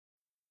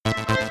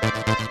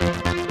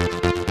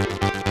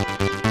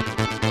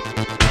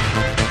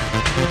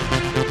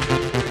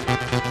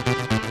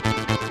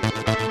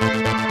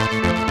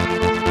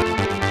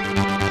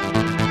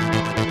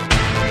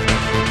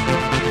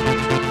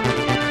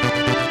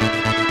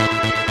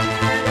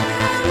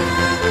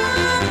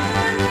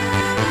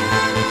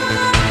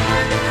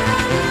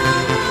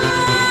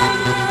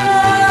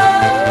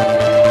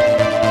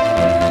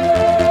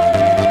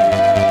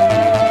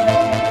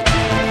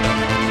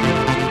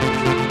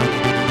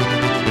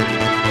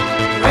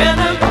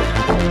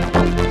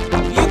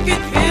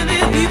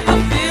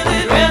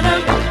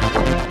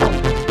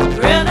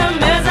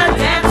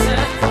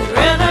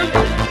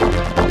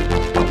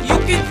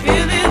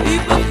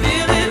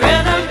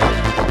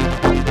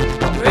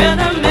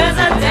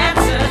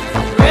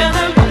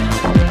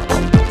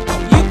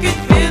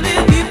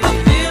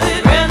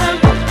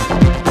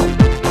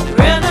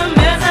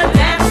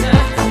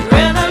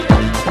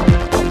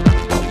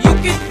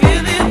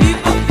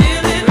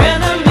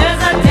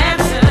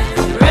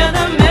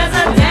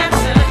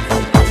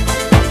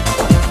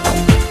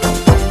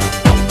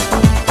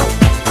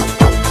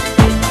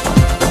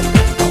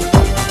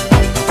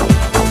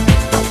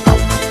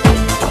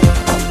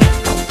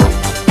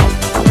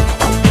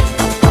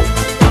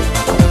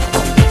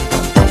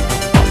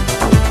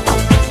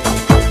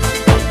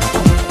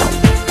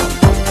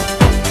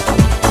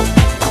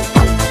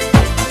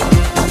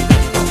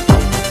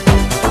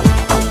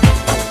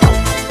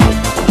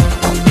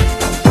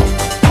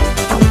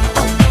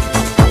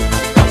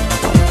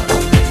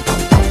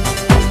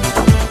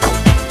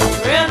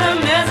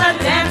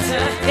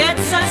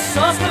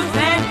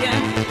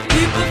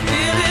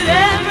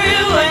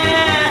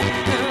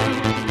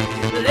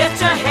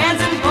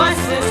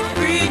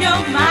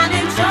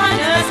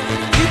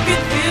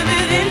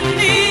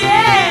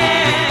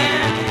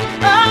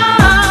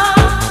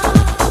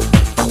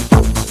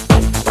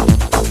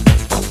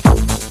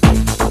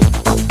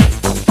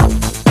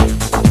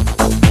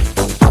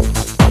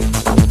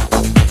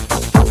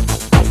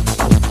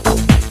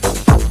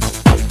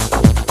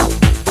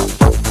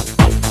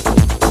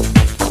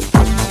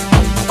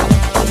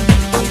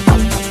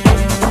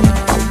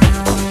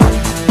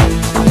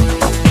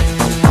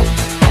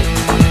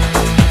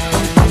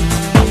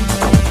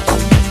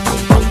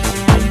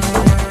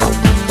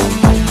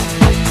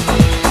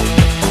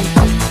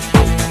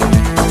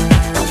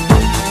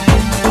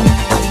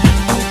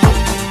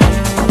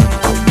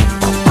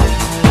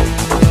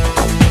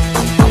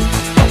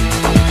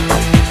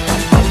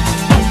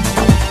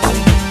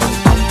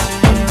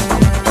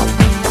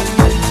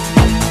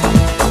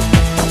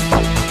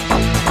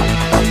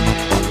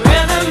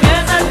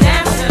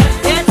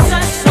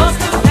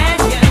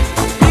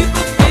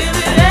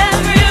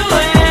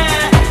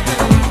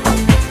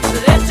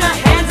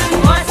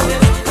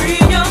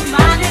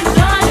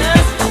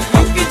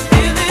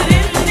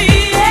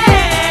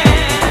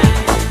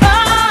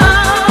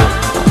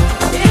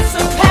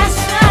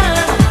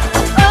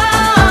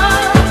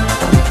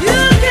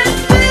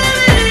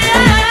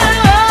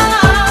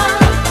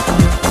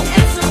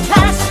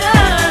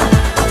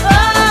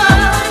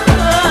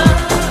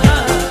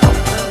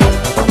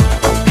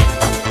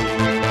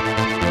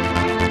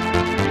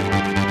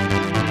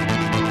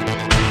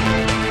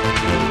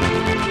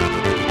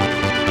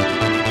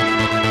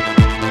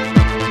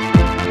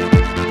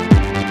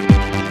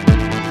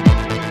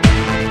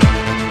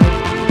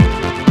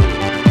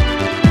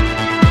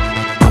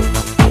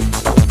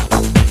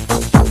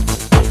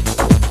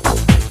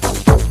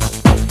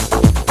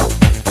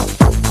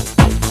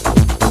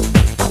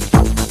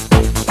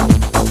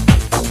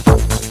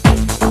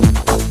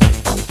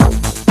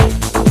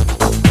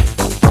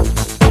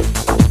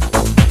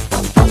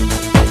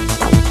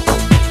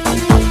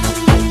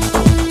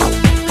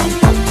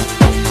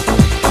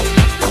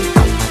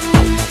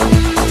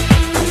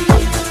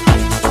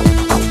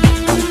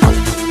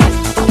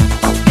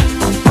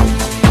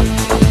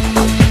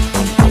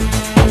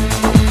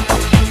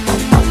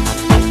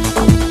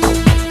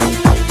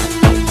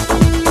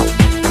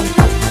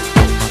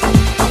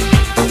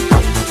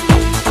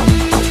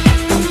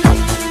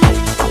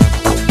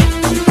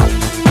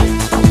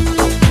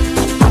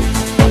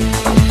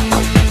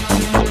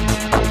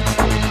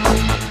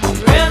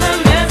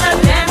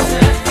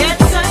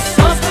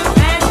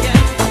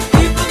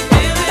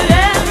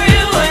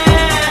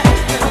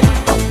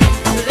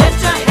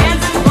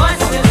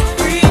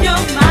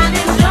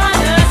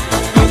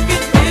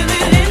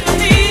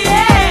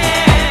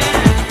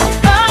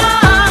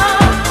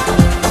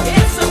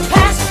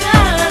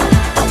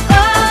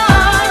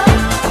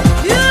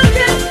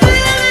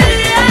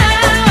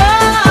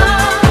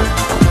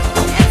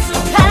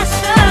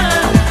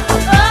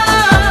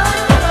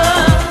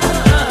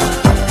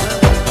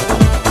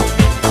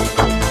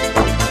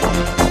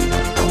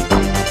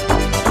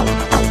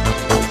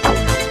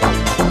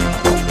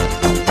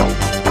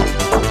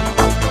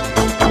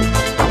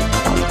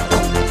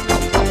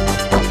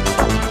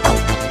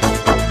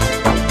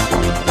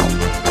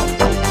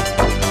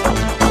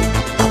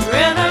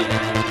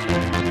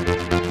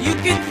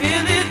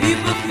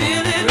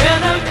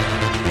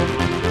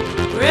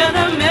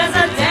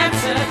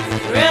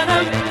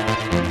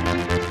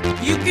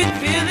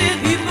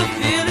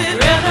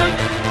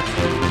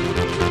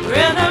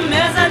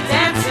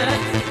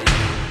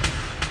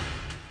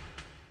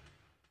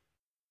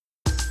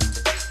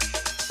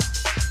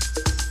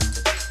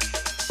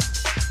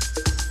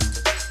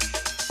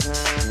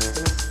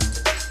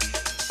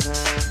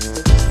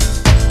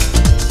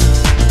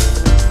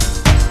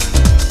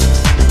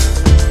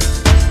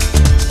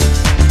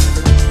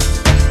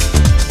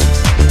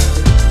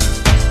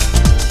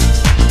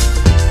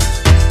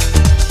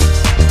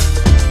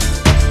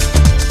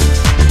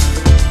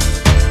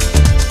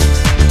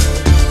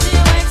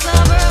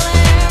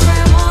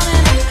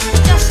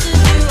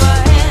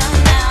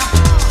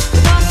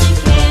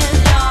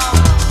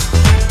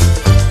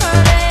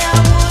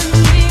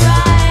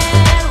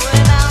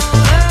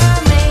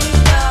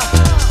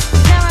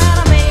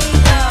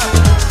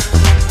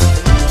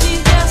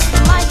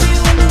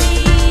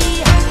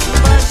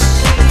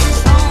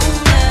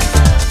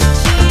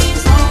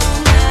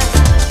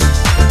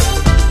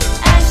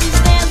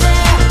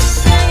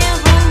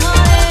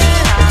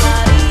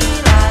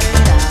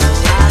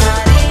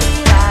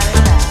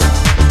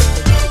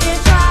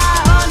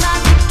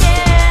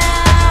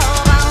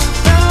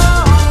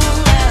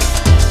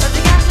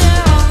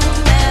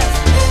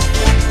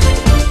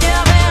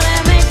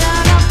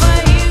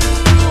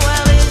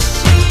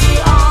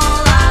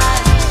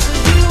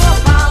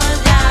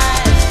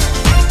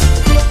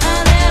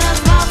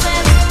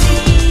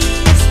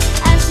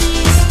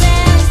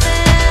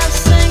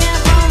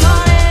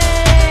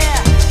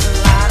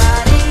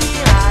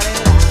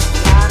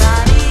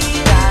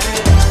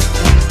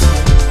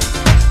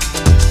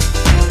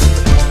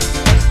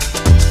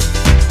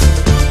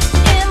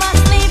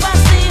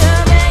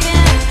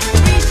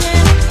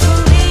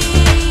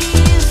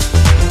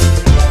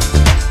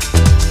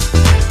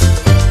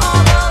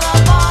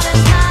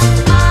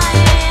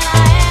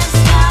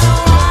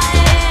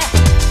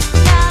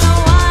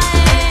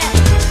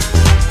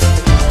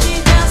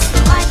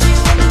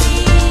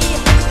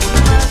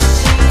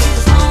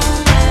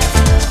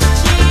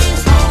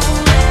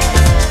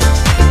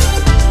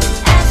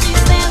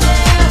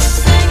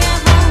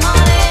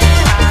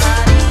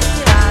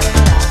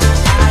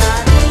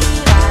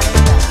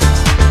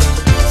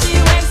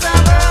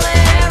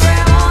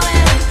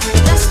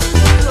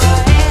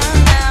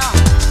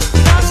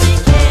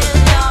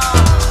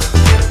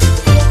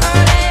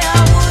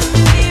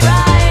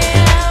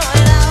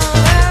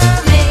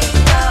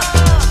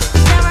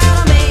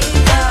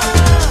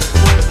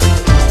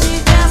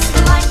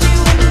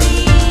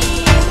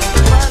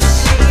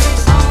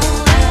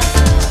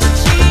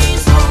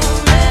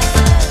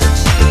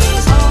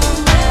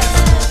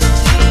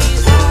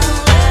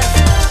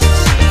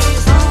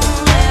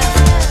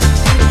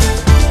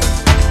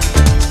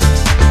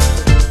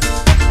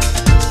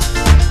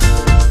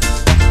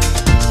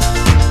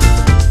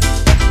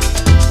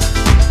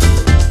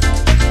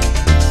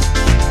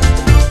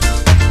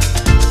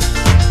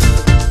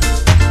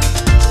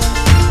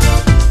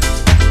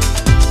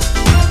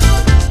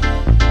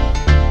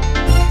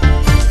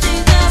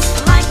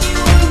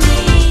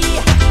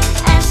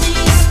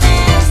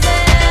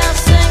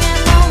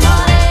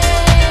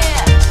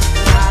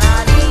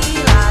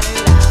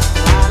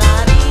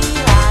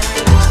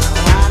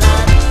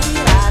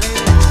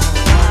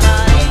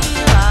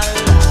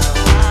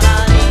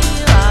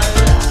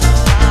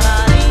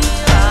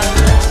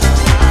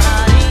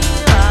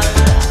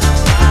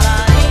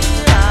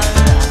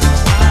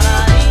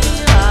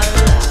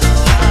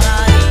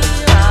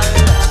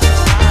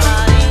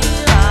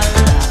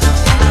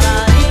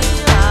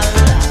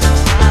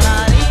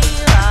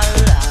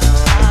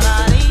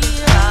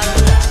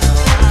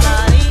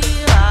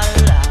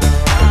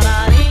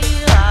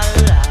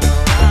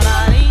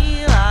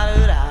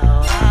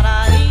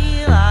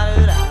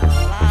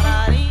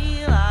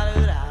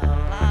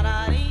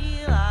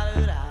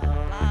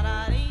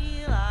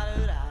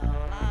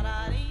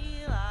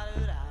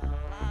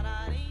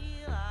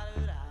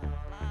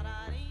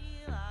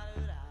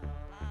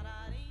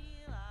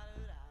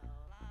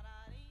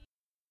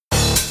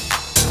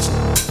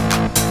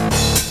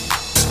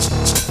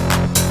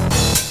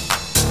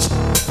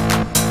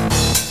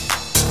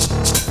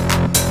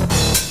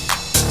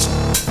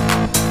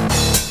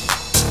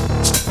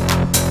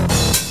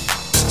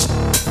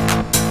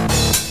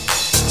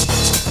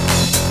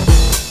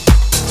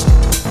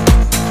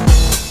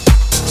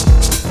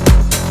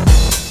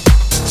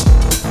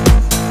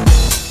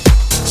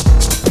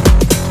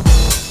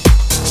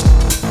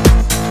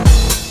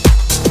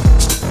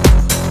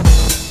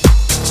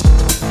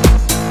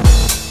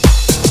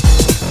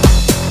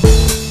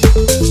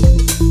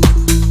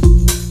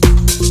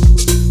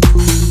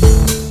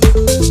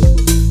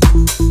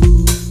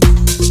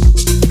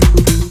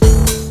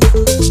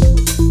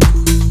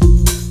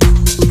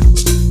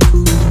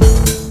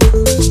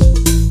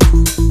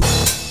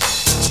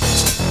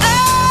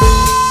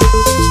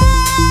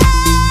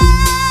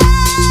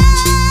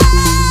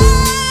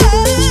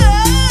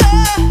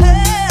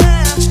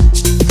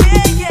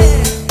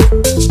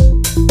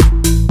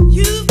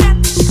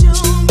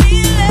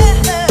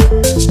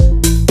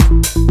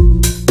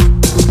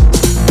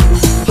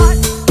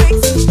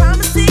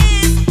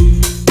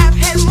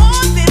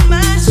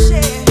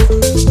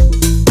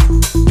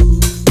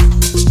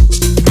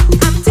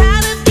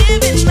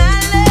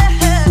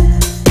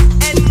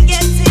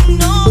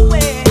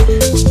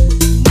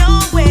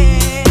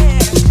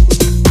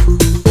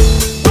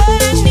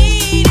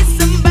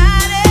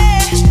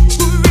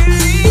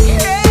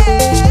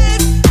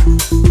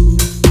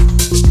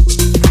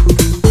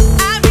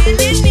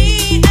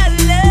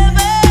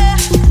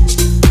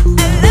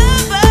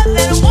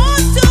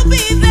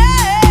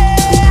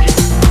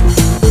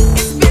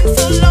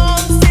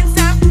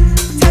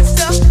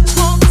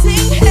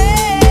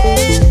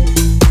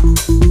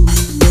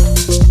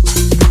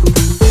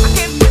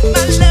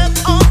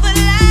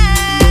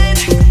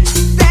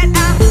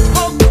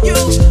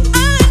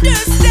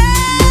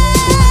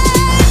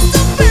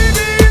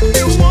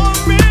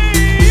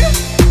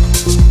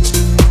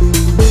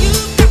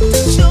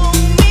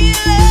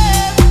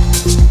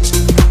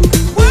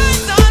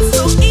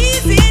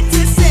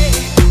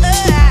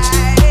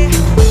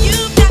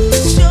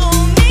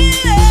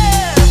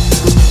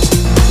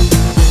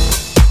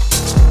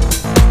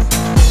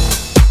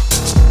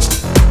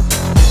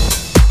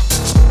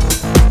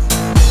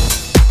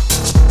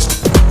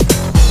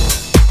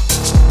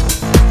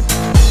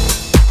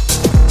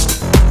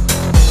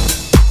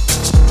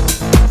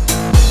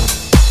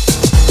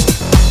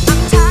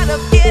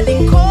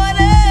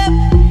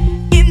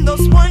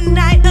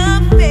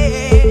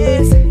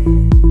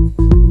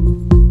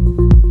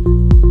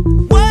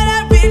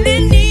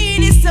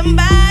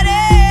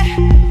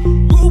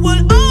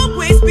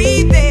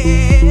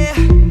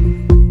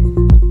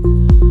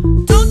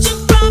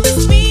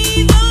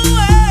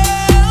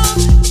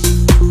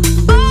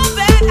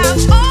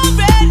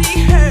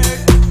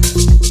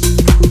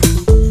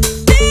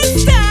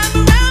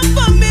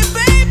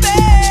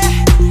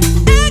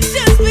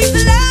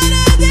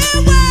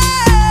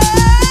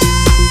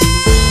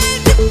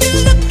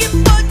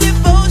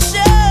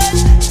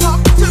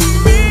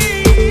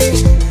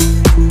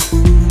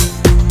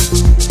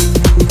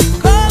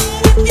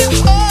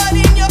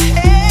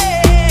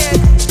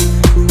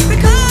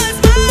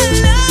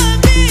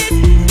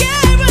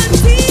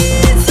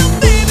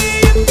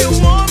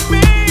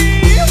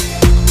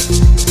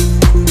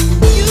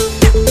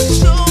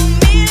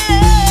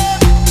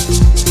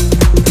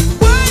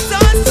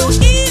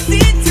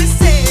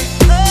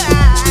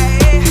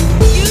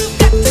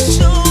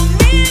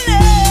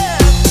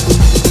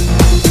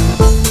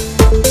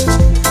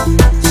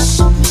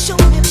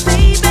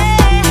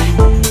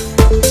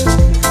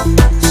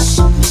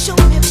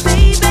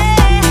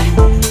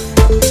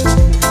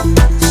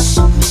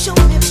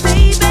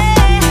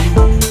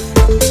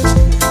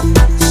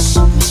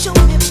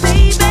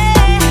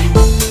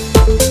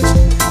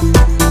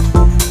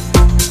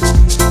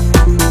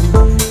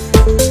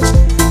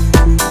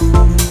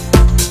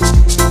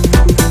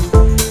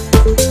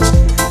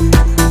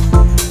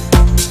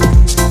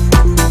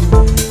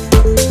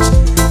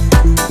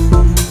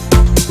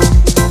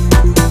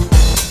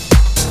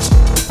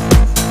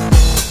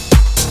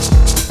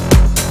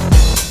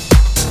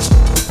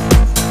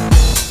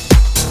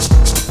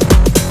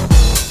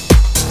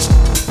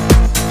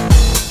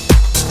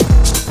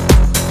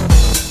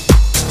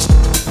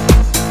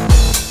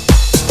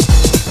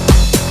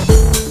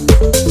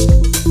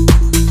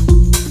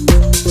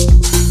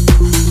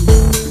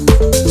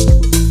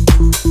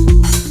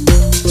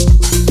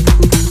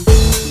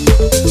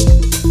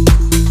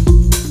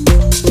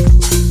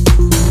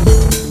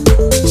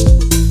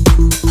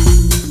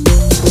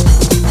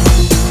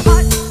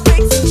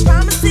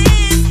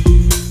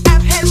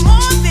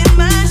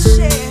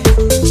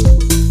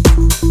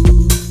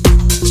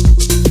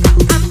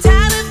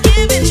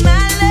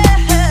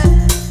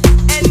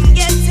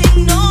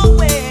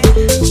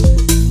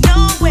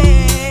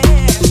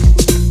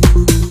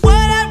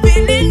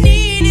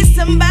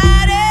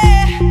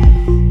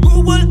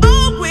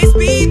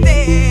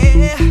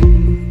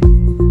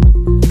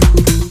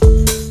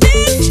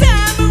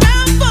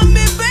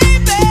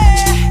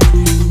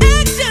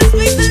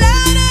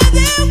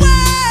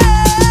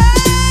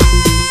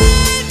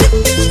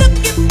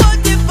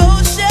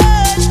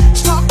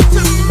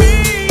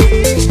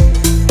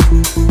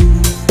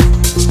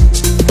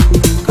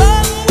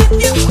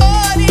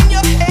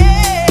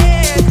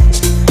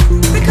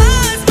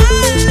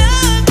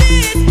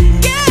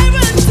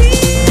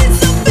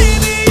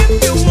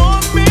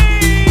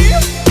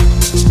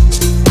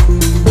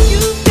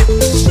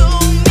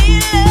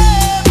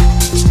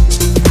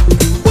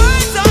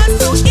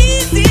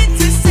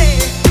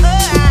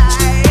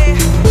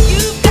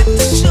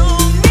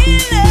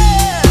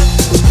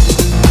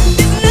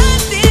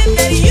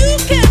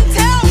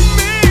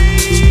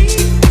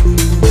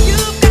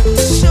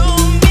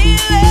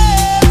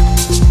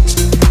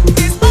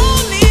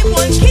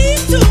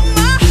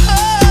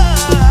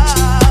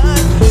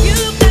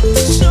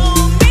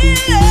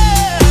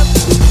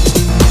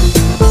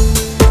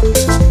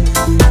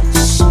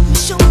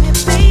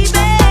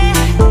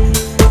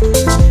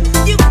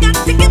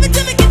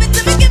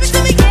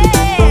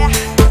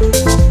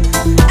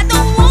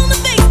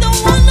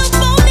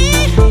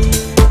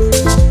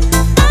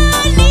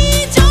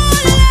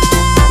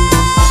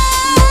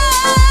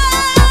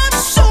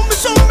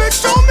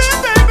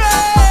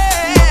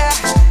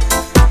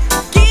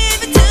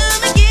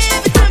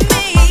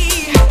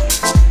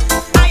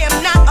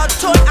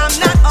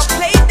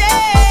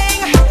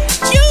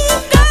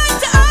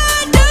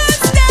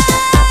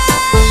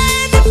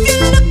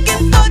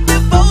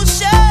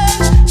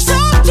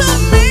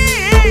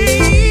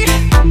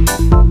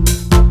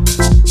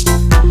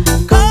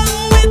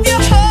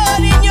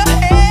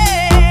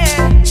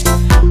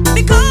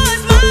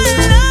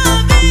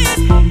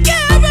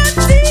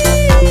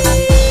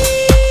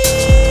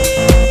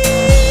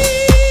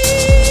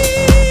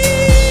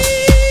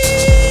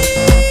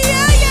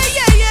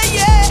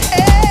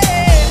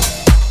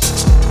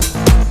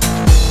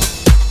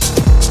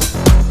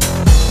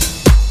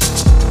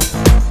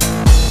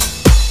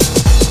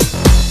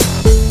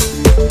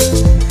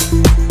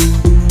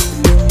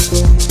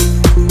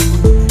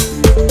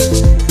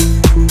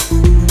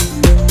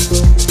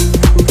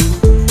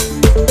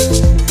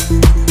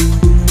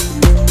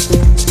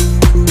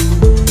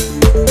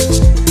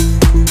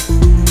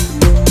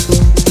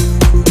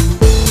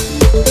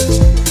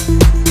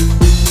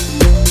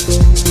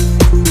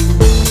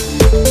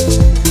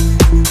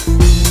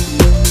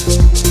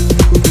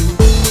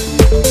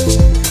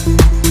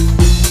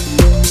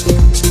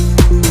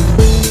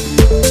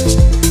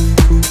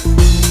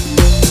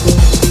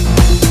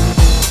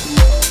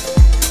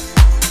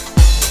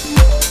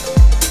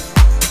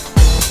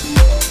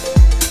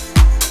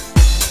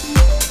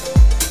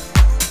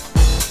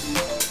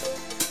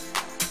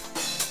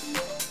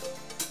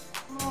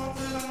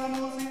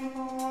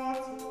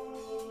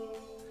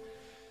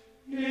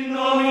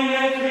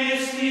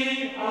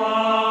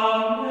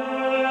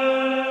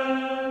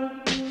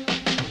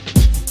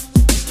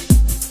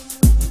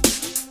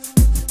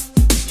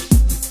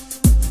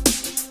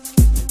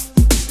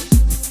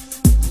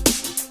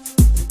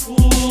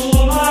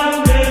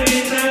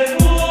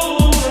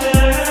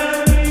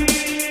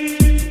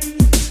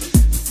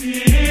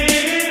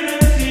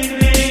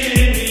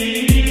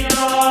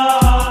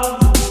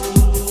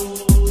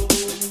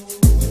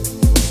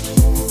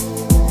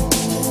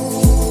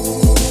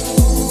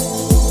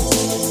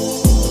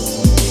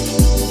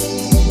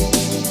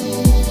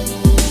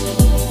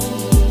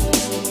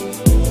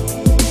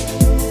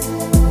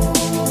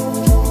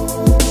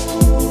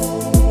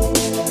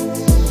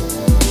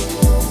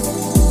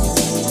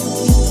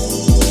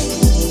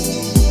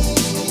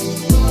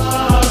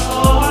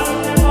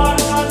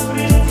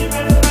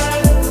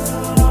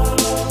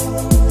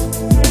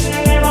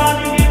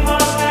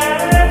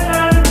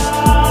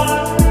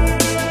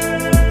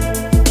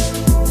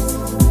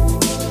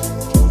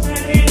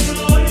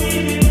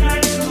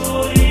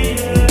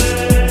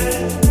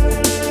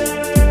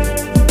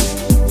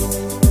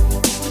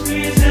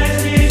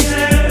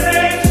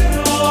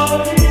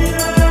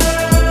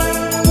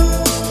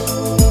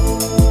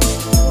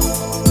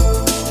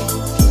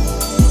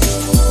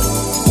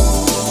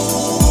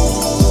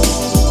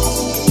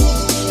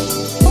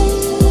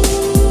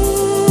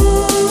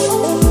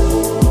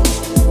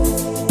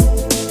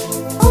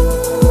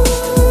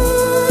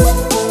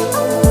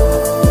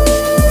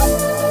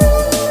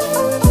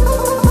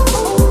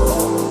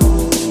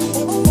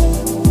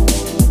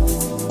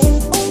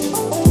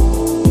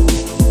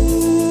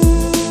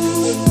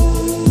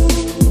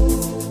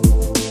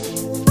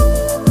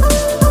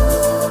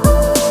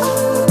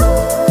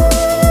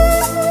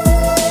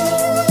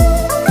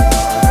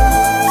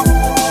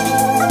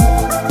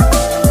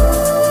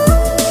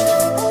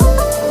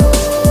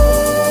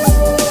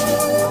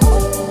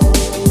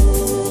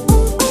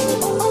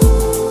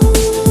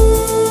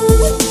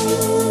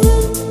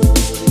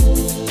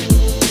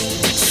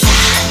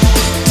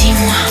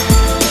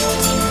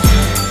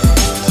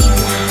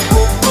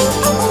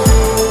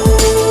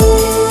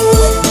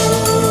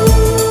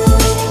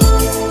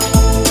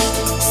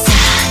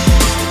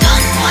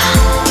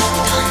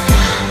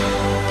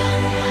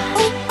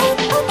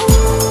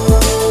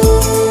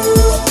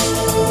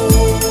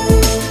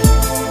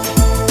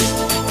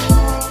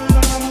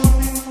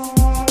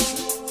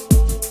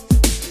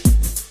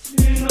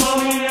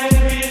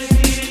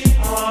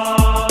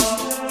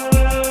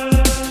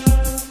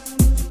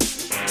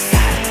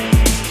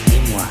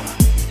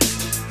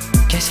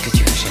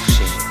tu as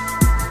cherché?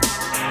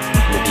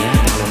 Le bien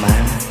par le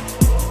mal,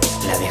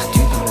 la vertu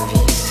par le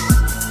vice.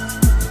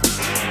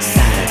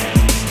 Sale,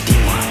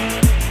 dis-moi,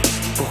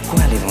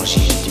 pourquoi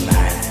l'évangile du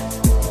mal?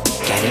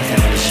 Quelle est ta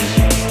religion?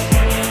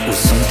 Où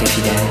sont tes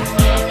fidèles?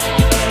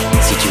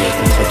 Si tu es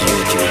contre Dieu,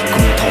 tu es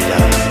contre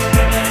l'homme.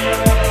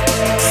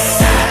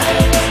 Sale,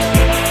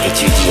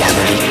 es-tu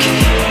diabolique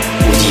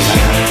ou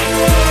divin?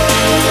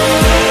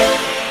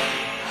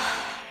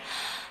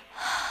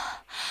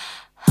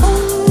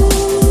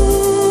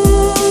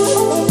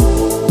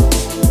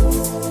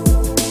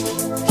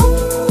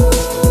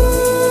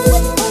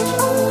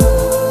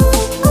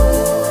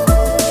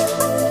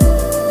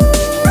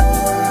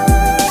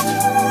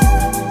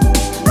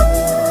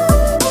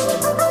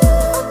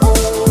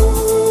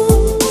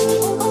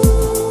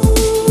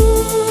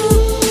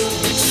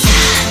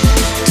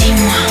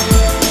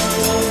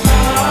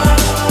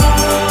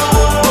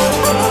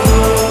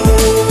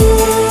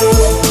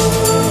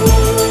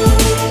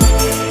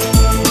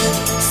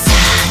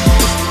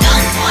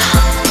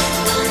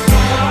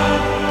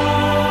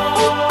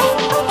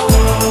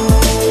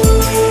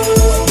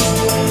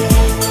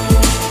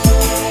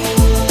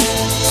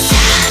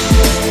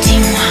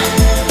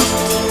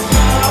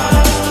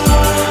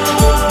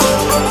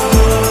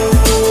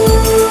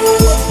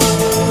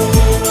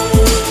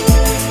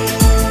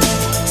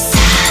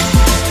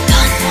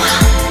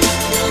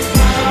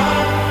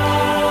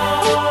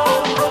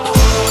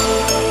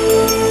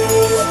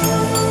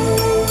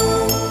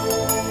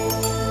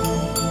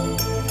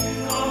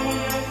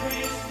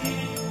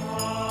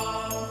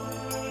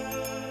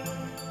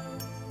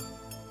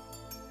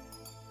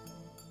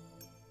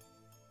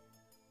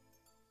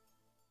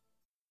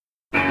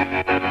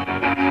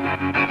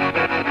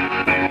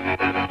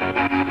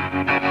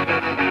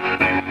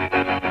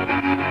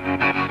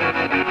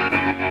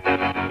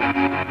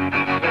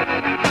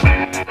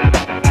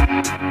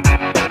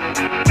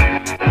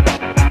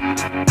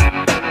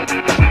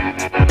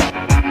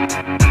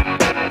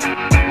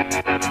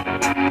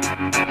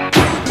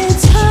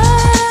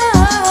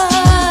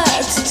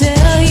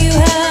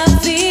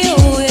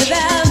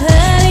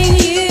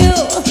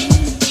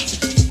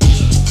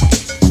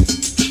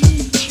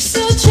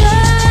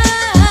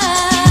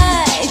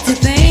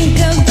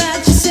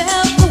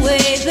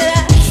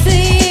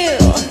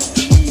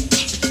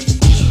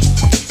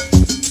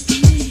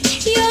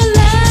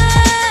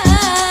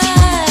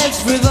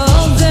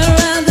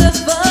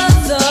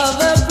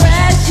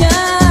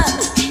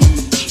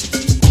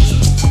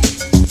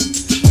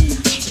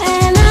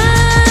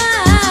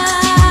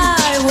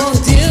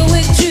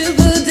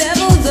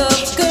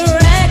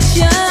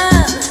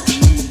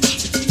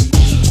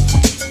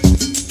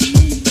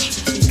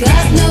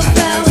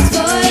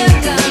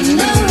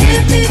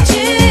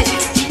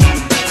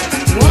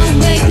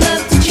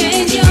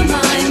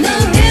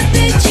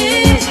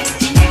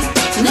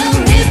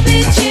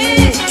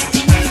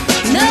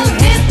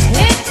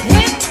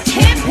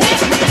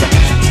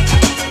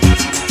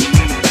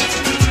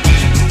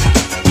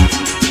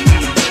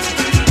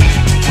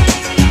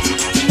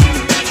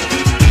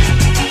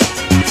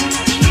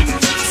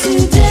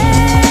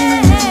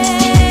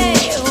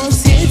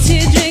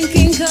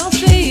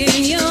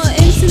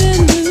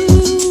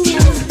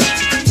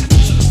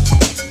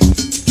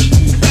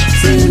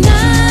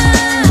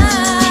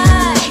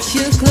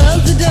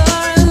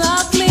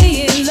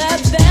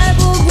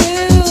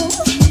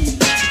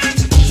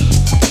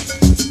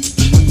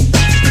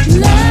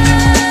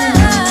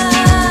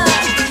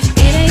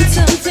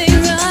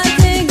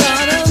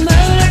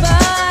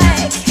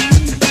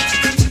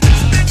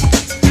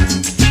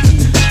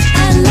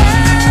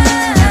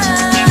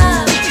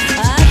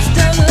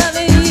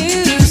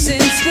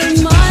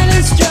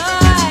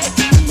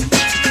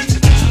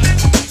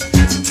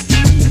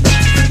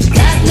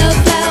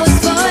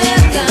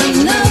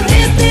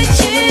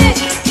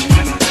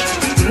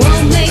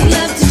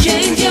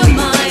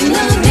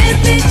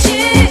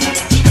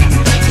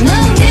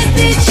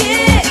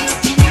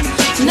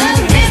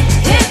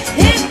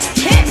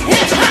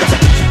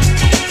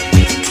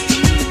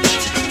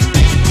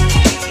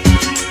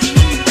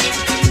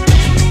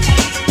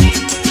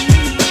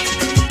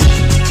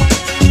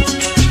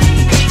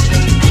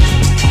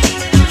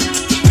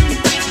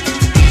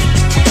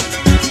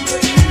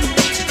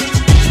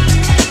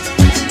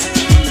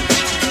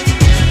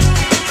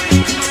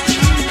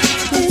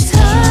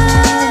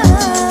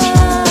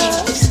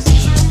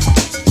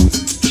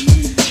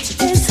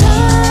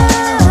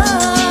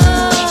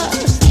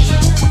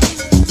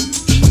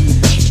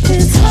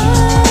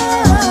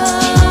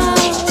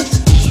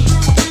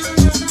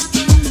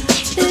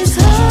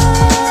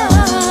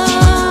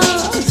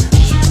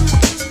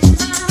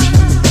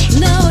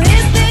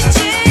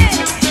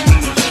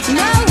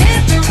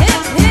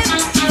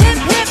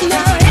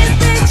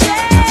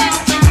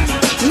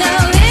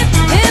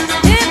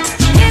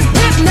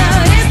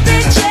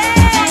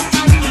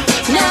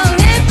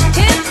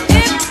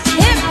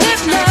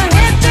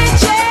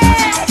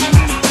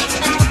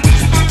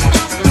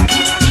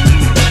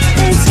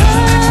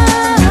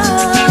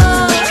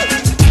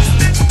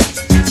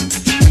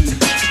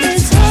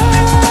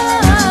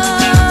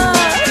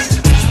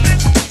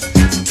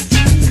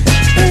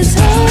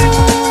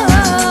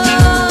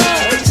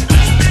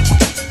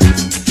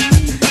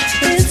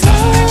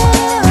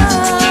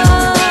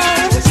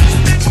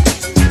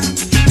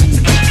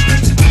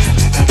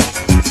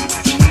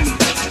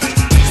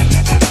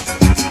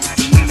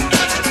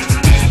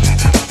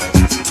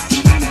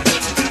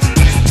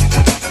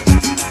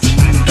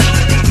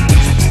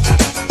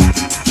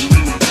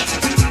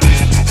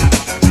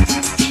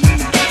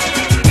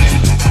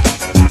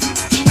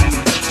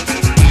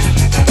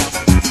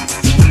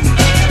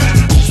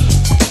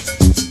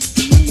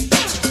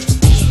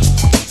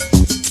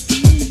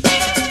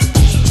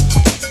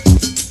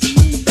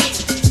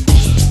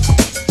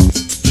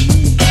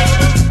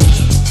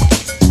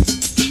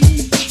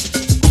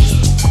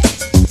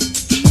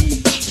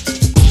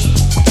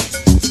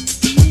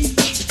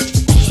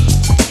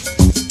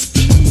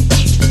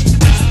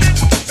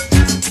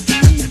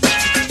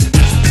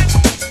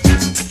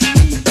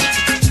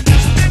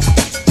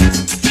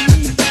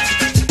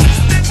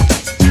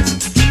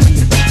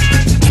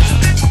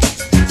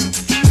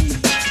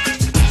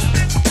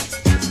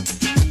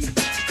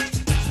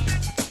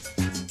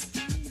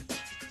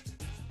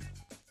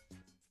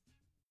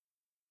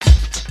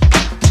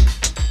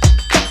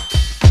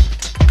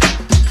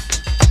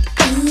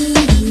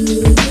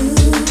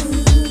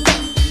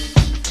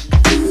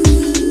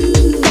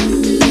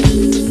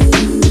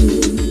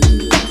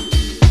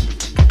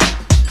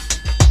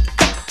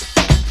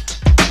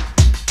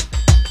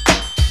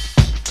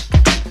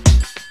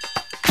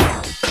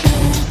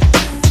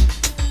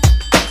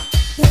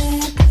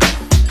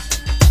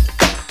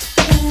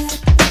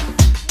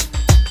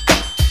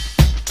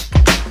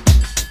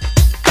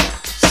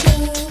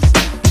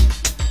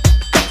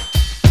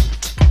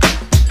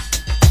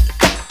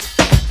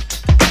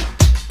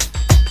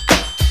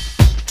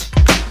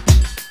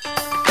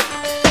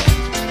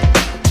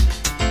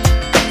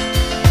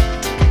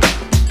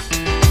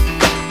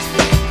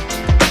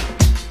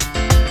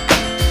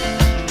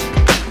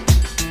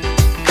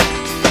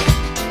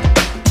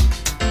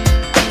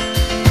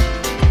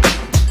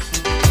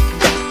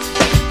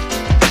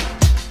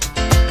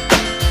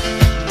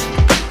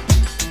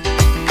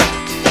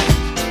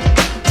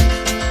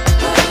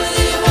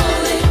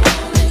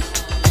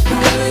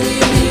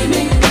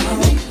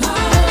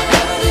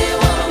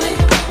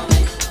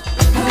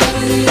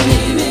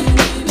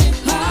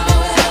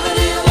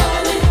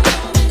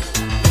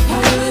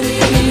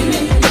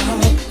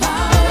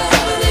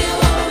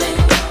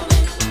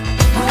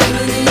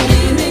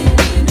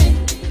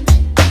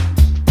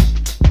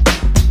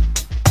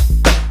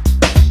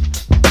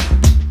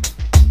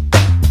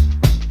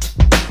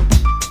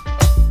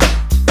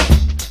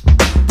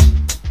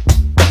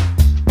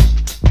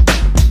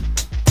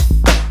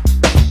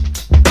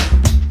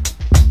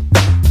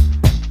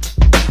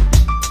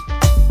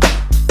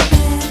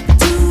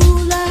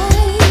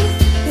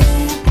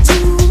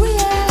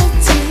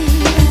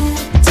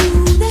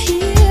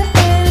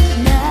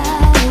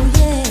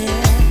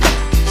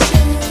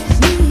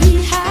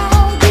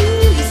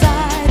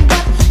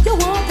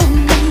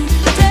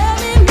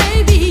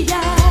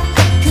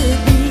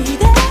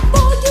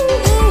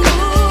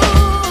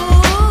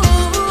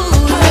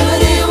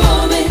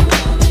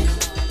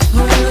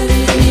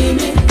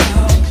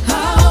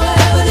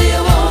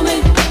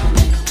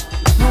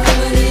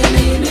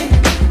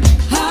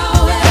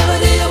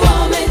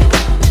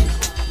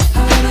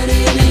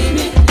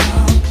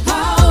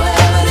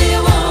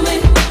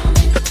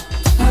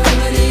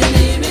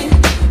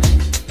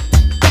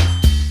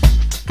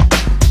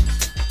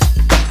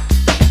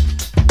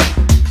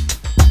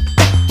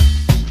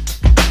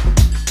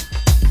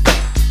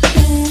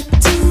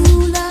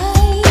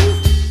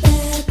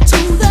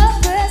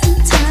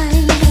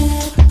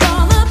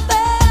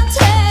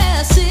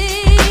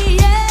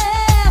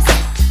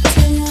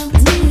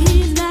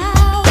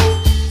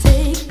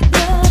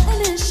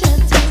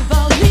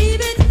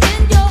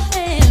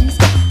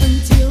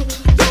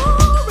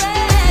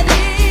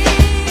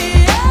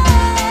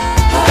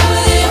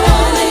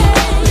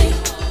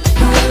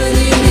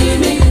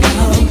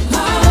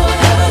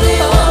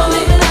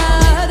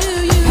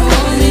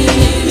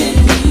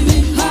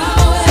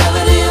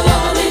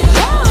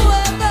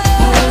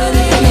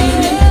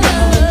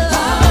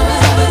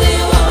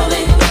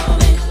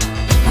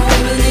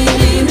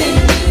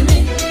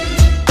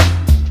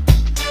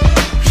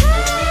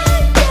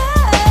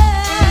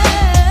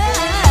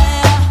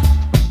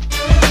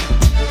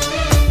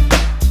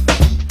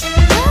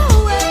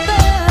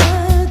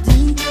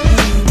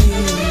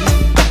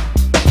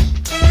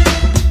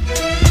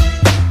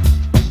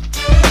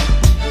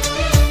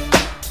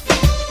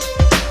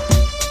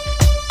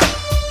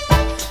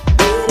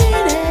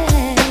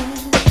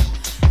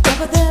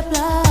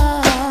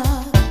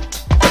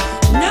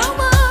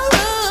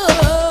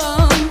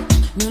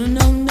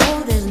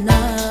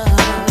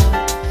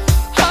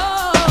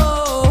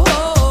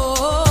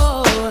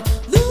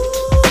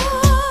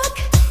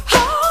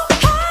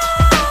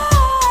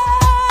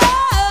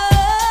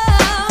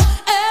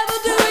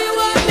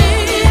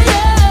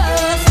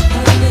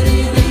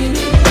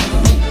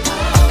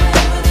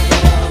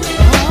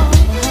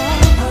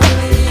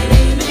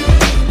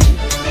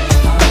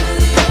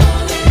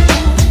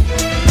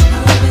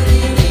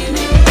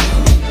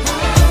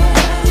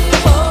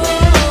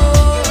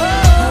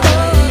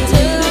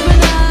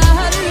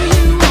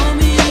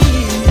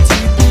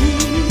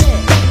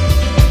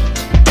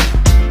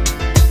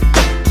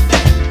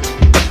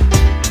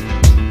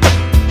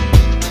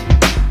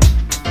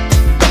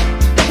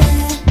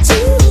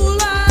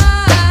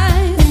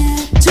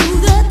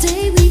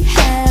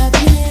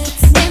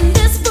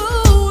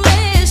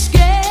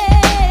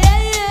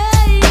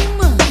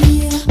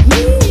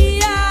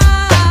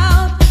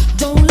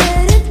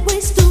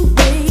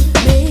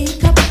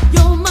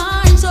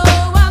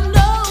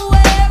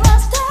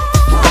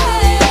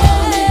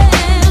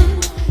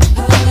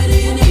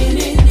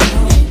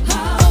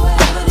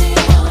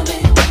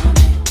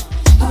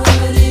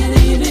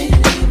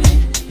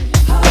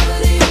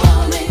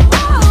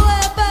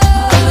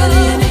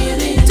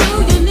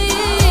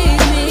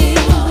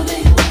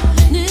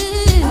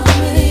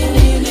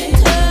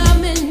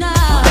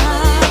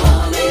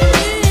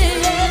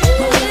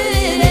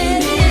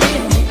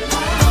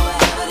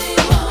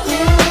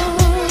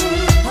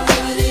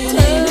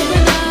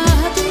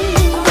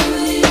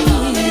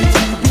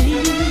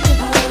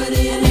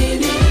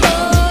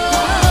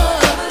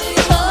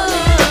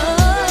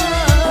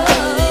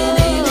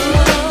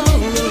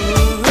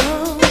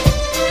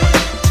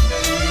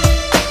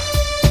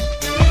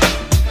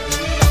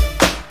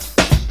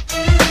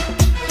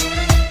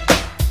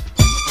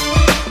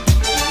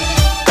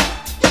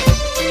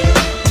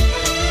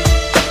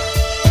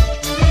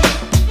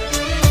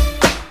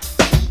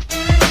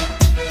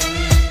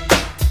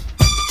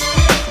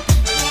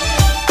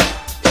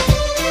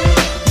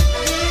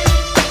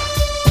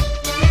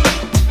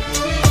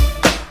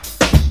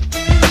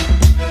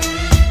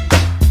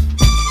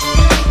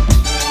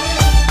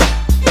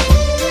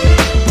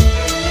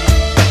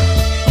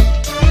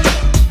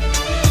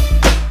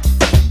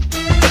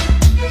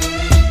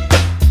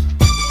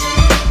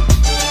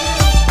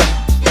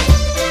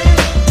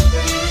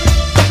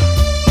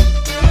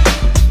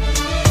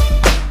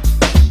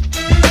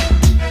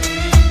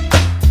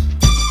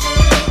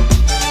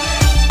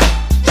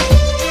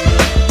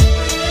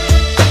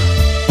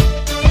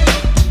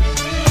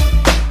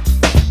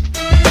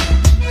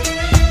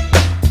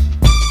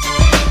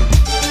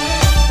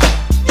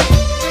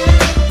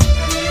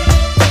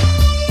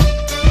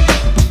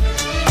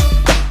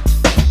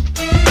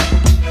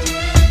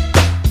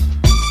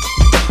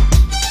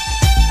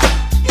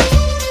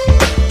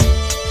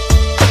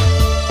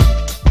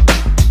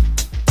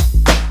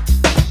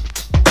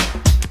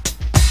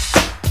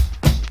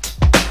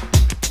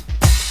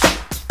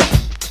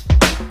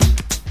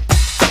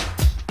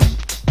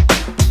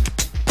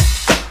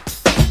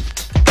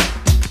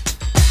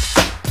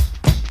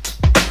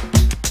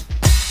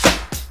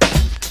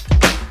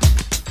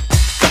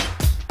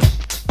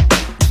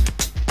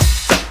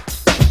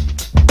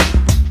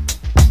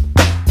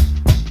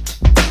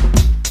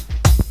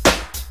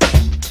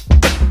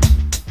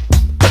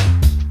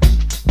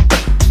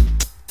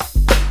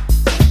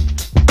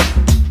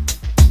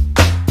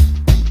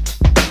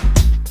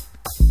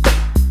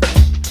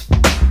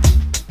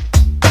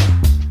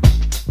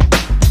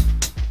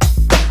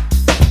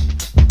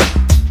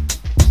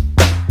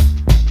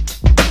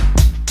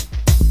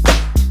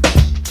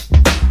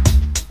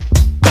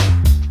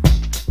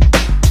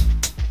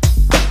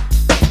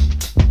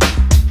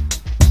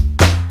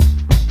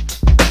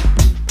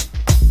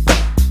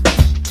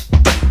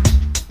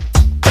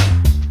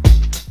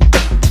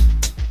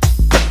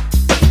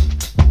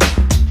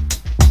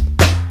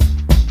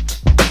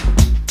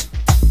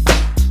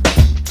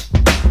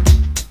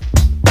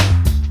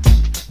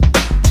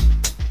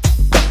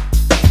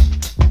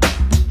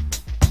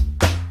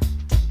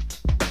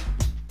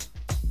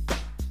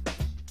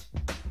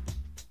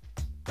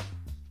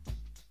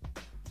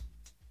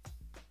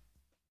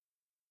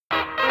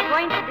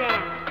 going to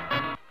dance.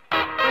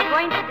 We're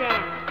going to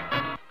dance.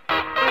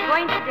 We're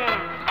going to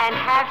dance and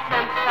have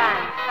some fun,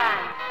 fun,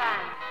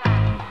 fun,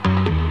 fun.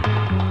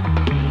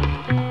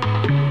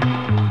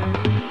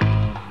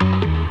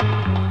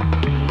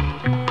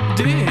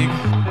 Dig.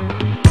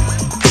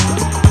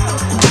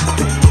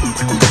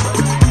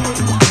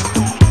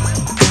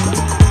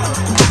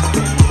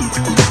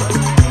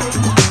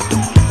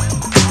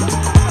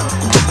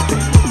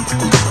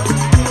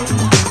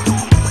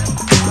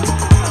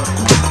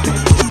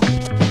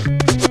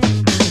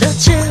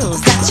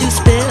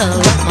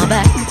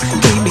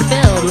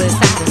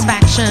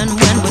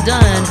 When we're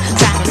done,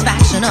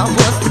 satisfaction of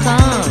what's to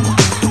come.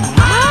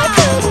 I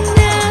couldn't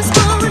ask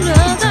for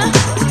another.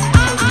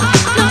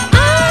 No,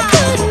 I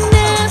couldn't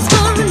ask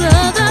for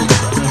another.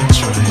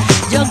 That's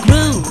right. Your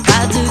groove,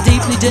 I do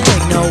deeply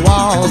dig. No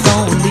walls,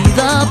 only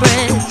the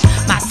bridge.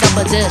 My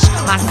supper dish,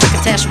 my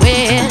succotash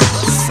wish.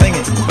 Sing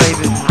it,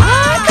 baby.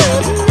 I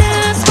couldn't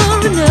ask for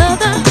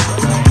another.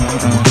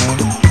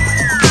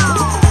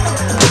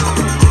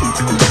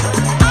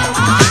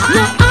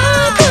 No,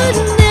 I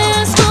couldn't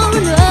ask for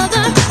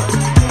another.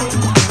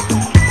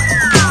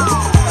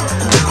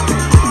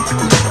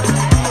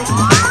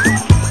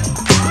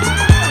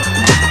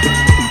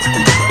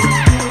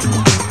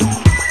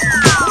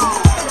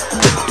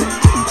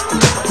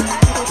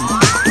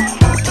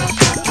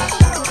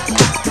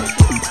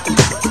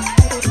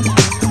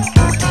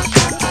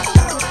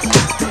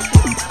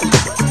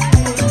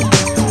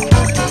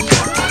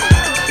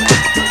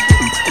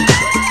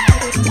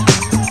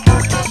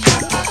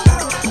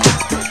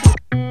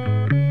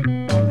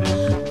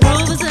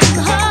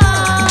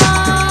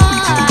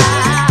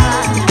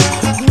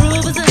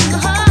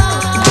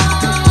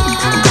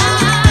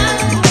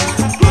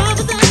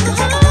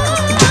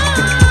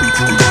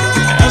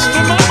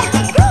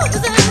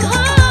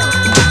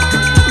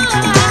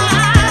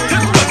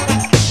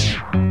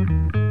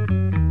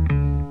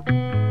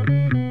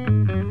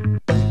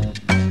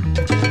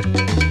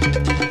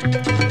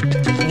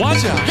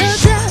 Watch out. The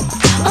depth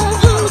of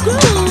who the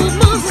groove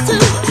moves us to,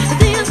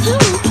 the nth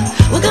hoop.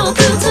 We're going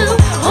through to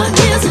what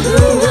is a who.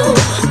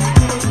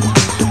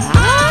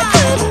 I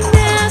couldn't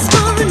ask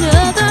for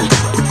another.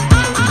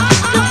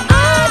 No,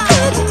 I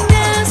couldn't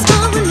ask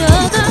for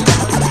another.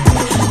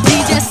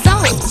 DJ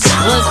Soul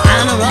was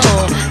on a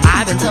roll.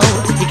 I've been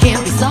told he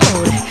can't be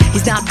sold.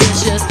 He's not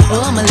vicious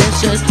or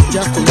malicious,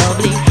 just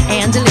lovely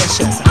and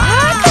delicious. I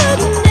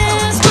couldn't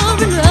ask for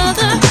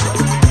another.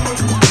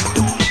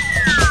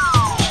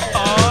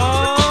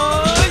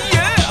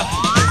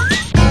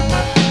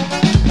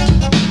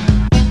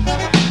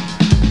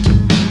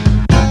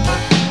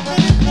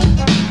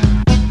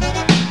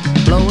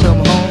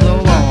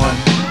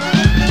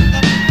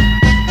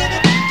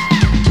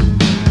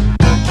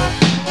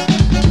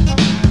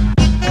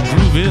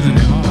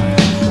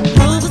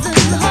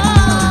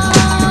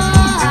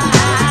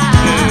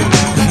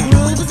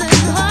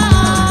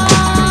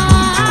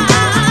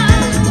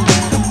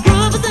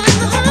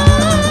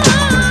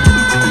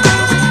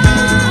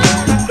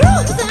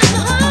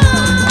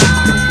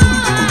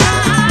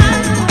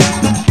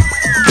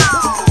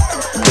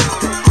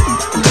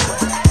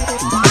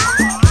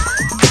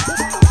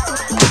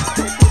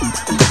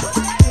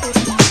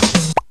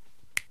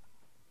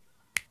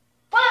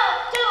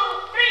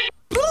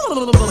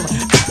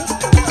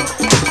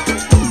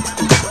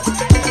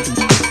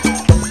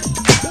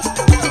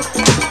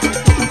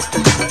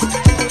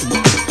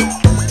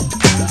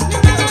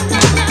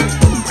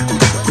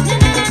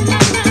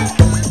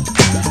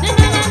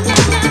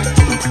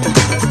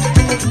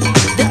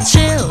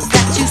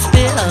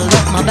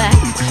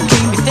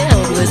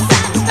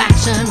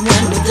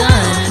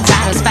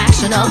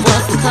 Of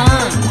what's to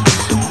come.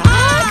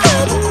 I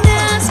couldn't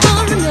ask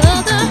for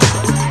another.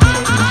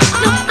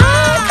 No,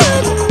 I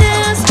couldn't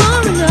ask for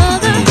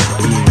another.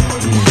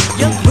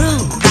 Your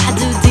groove, I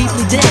do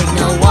deeply dig.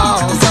 No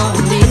walls,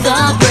 only the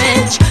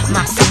bridge.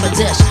 My supper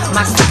dish,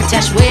 my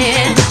succotash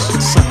wish.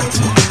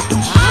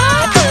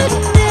 I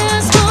couldn't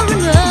ask for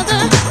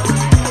another.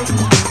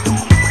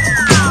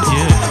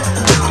 Yeah.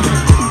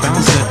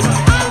 Bounce that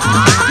back.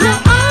 No,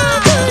 I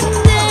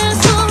couldn't ask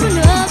for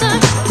another.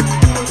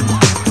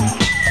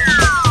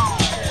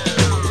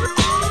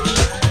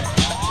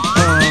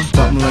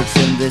 Lurks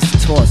in this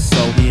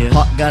torso.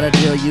 Heart got a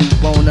deal you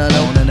wanna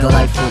know.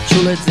 Delightful,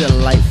 truly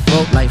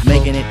delightful. Life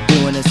making it,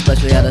 doing it,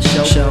 especially at a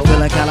show.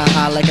 Feeling kinda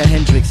high like a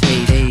Hendrix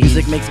haze.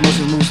 Music makes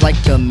motion moves like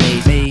a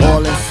maze.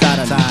 All inside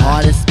of me,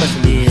 heart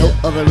especially. Hilt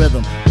of the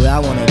rhythm, where I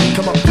wanna be.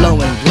 Come on,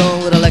 flowing,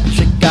 glowing with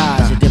electric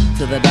eyes. You dip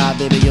to the dive,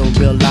 baby, you'll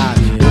realize.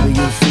 Baby,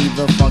 you'll see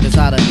the funk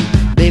inside of me.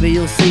 Baby,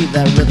 you'll see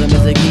that rhythm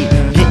is the key.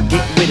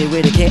 Get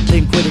witty, can't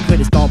think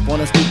quitty. Stomp on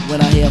the stoop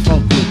when I hear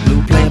funk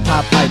blue playing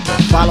pop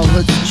piper. Follow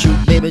her to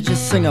shoot, baby,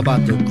 just sing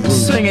about the groove.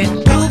 Sing it.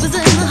 Groove is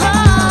in the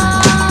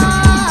heart.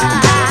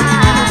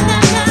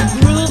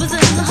 Groove is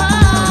in the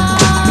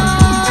heart.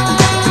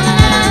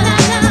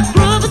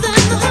 Groove is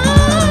in the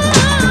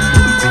heart.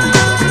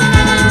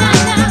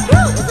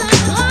 Groove is in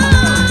the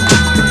heart.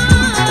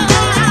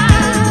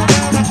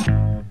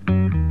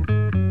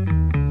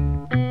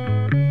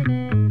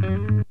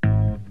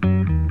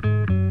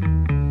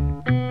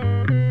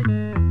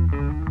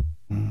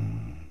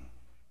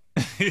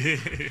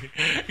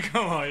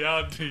 Come on,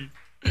 y'all deep.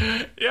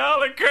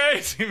 Y'all are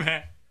crazy,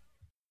 man.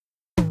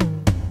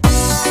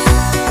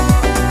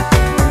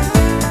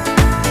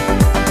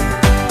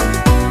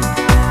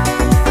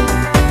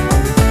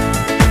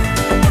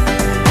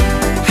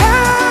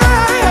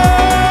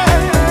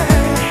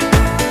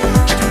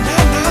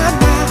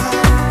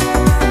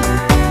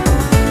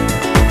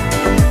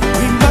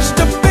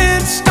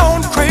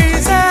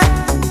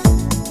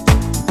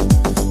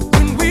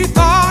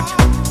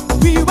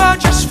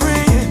 Just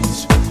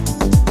friends,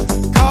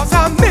 'cause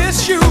I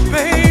miss you,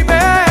 baby.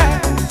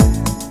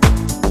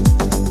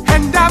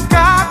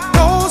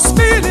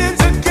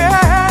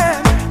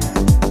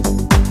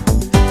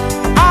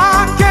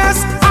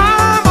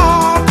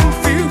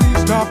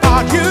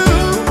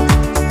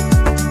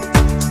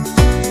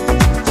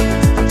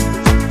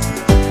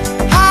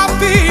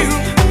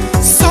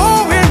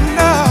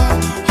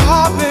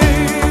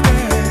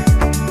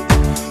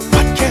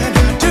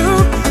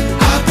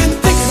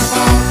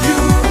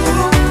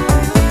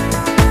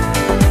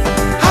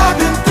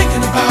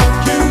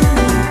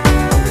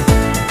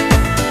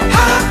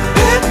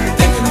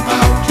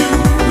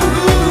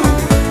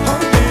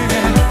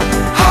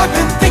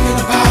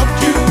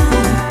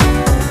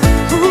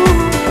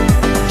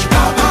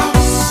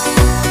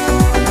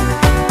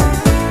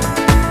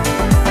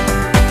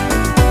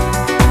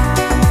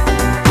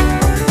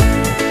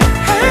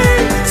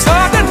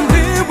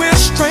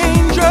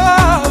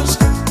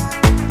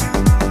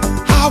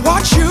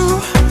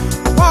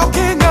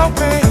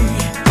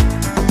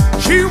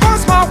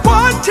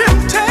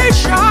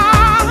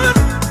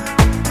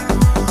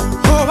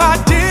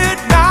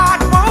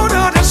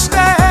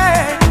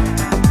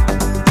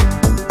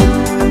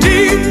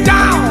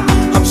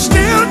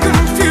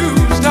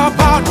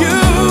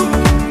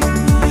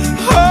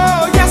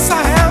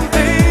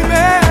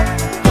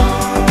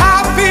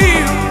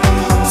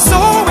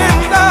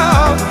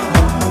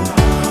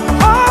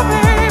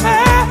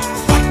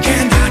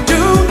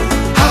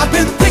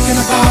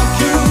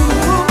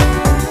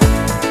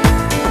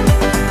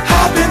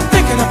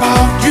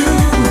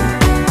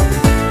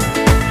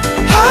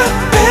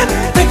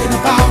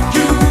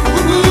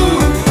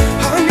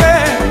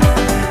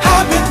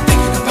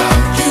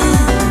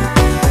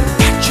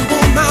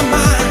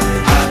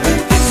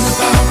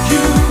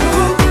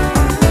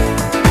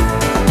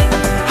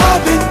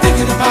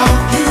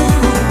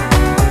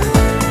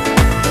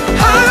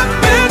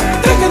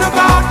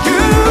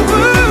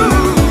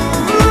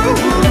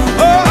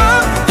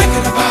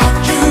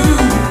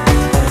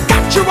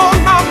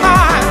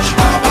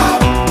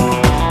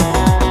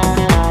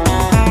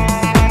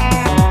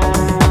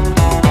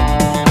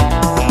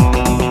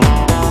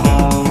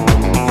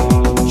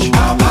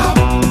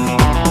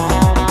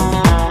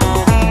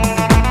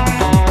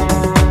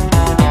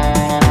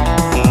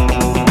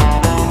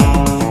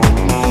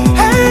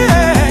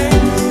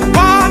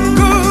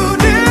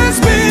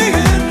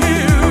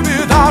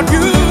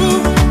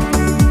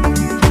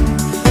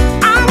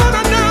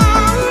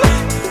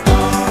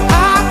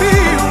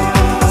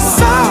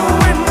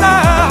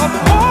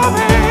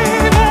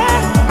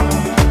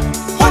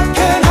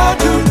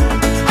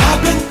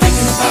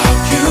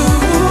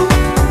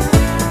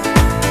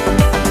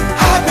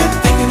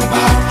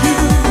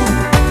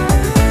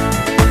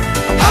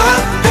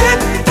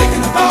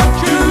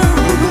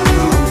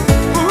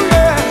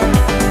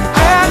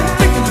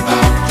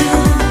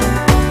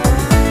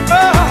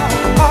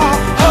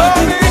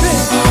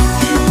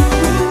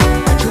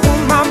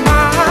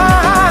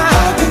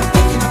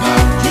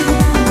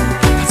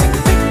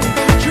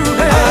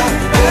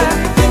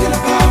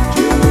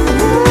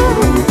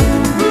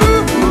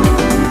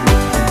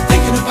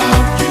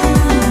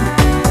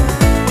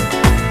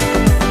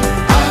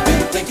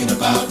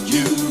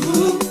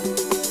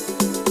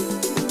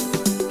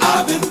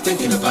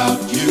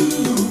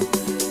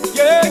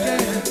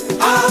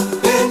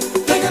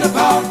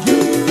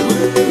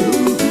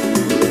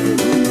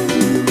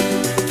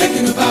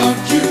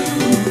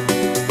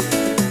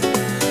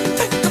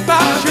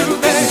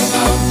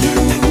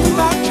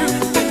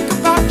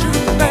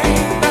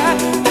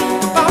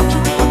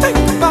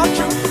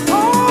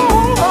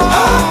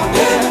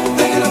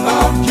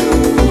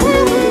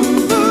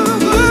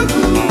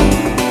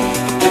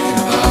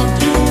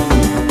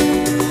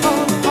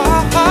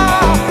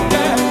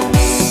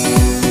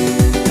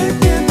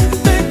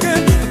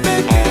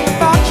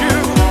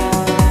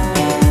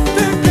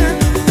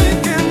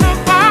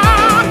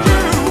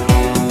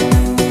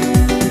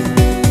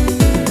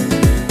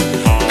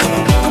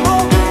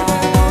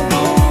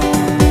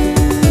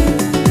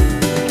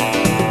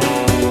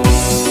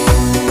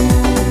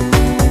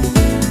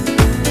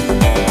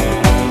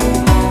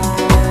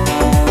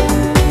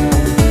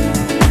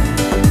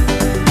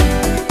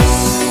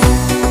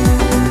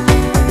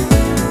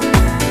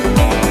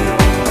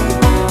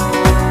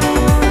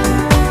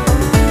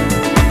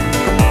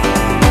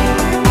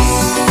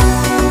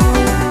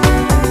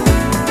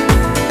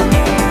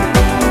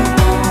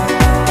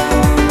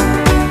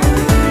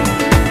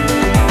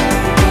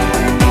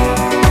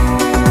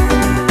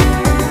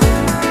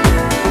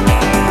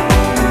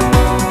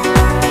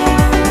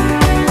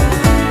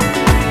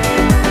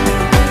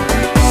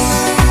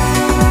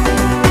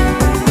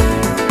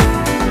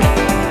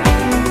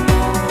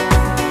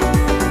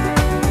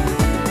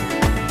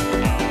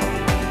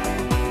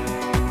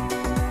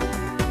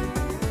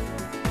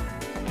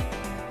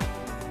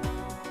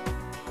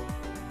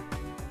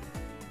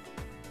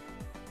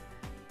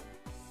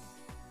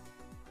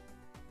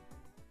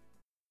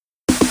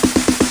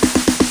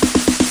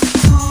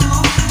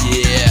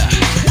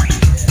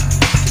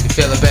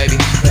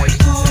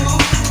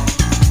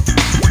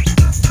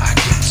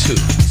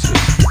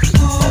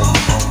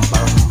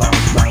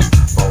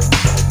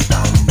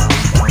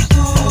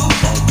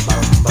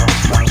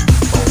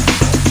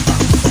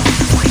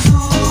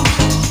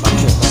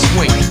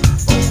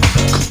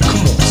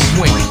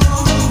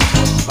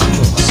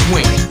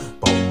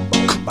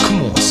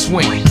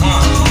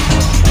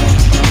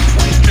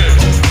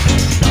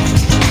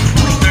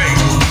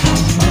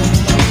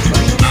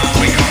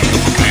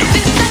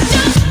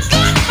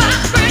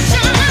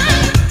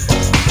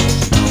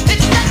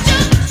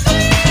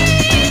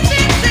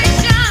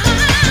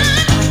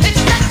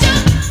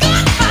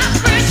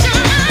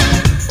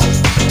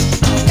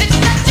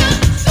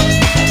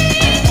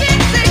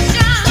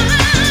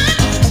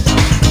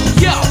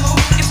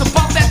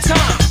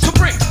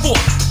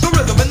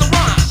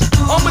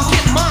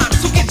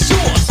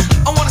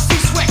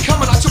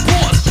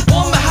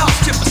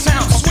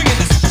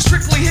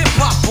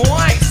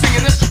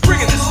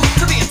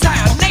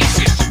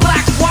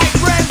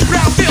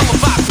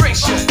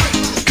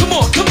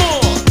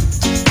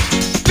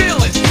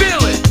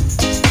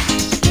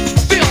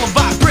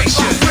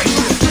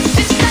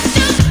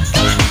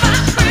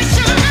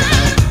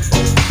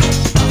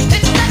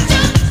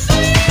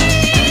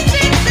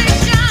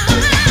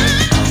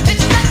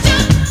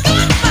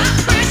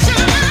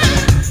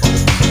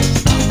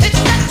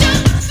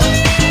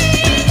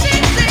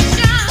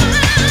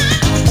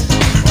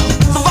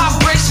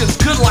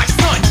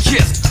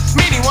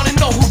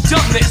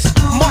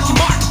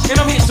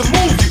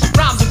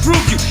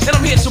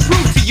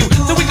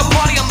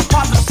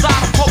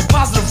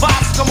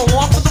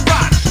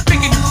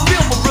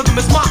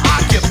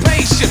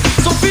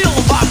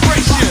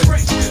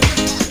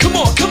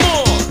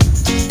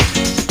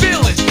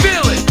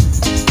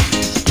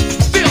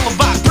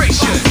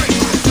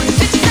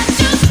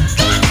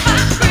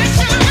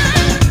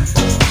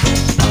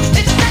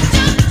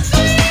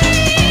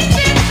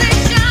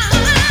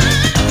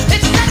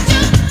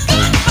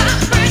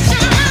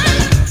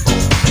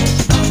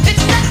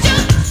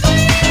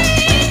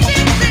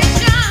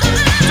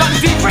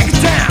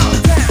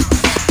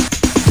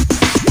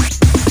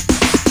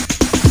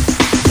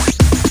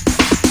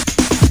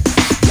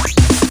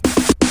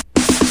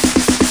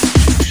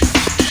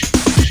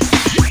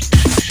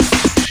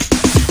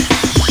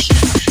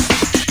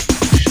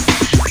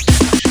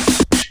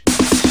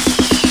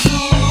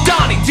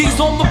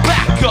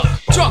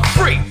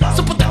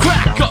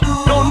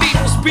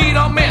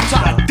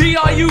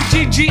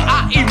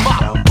 D-R-U-G-G-I-E. My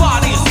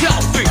body is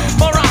healthy,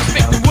 my rhymes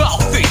make me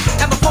wealthy,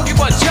 and the funky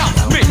bunch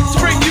helps me to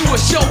bring you a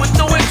show with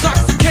no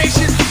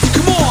intoxication. So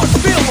come on,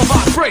 feel the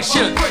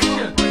vibration.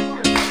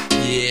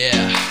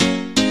 Yeah,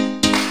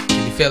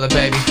 can you feel it,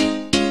 baby?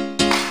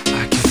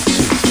 I can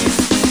too.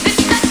 It's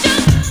such a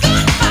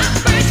good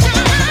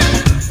vibration.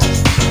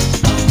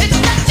 It's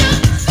such a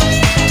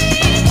sweet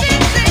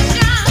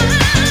sensation.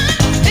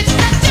 It's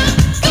such a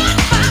good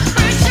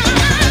vibration.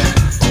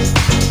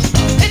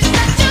 It's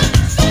such a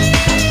sweet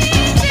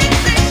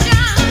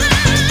sensation.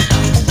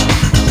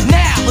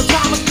 Now the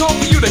time has come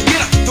for you to get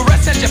up. The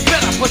rest said you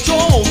better put your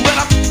own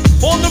rhythm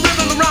on the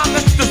rhythm and rhyme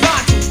that's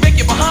designed to make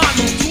it behind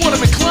you. You want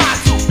to incline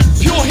to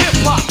pure hip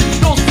hop,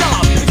 no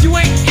sellout. If you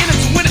ain't in it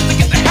to win it, then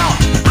get the hell out.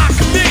 I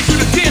command you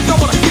to dance. I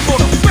wanna keep on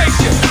the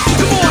station.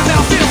 Come on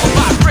now, feel the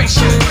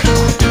vibration.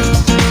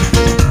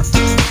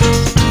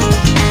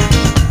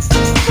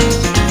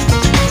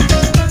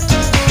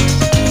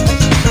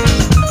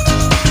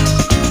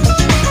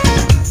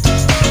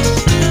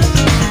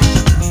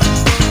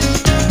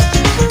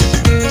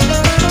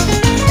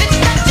 It's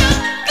such a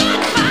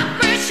good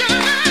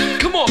vibration.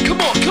 Come on,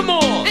 come on, come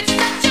on. It's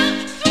such a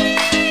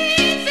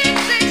sweet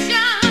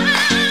sensation.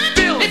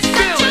 Feel it, It's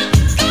feel such a it.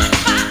 good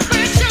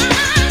vibration.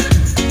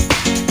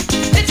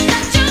 It's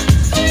such a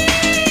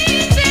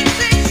sweet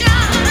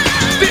sensation.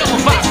 Feel the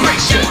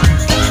vibration.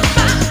 Good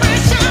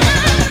vibration.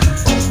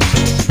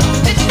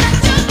 It's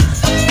such a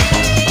sweet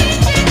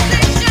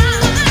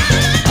sensation.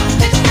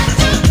 It's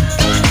such a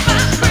good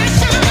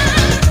vibration.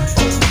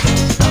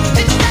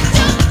 It's such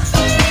a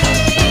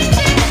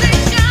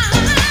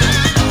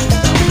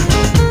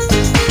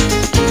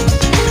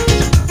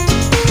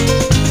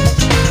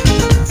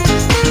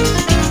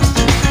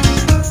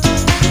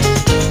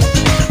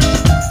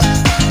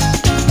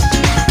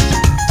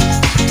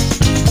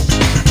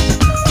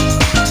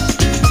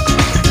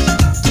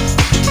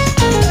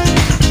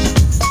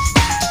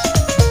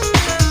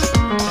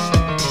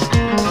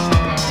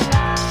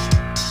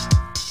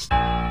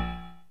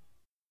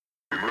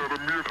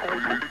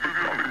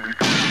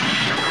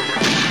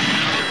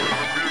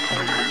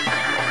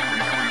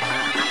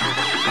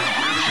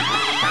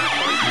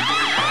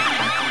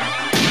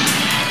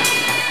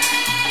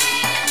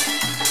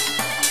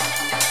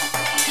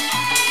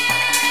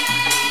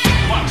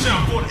Watch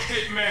out for the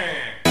hitman.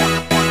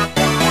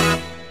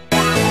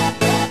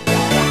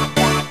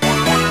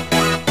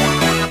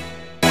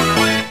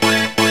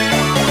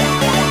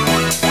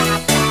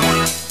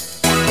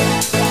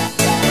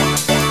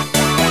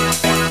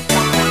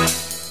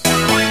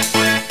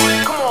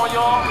 Come on,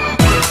 y'all.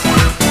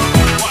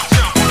 Watch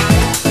out.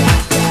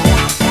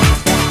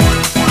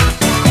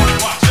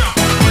 Watch out. Watch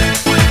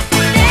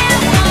out.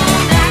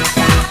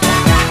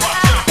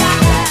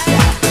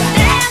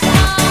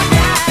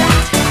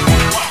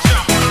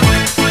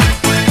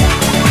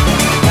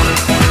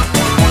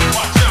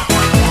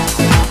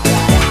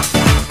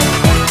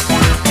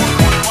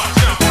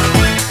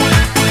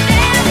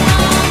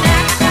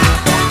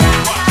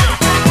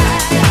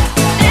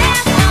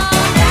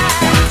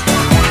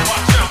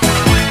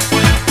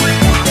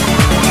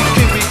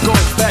 Here we go,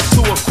 back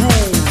to a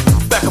groove,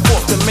 back and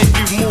forth to make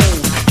you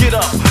move. Get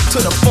up to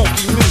the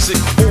funky music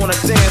on a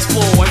dance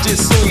floor and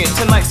just sing it.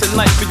 Tonight's the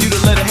night for you to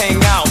let it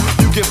hang out.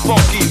 You get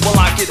funky while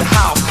I get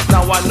house.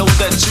 Now I know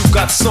that you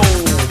got soul.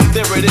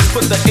 There it is,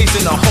 put the ace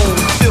in the hole.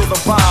 Feel the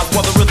vibe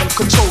while the rhythm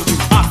controls you.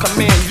 I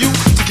command you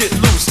to get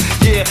loose.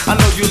 Yeah, I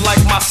know you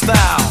like my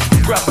style.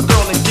 Grab a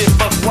girl and get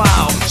buck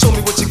wild. Show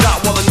me what you got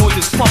while the noise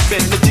is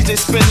pumping. The DJ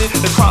spinning,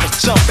 the crowd is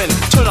jumping.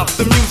 Turn up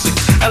the music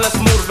and let's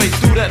motivate.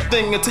 Do that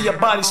thing until your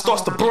body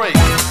starts to break.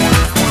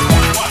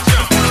 Watch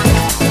out.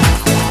 Watch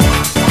out.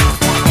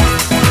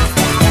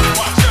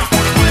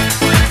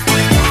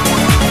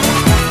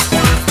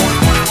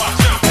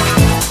 Watch out.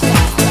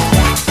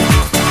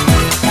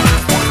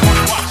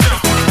 Watch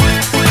out.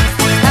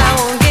 I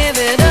won't give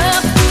it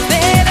up,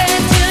 baby,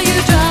 till you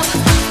drop.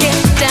 Get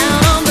down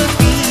on the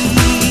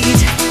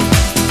beat.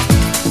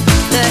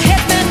 The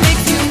headband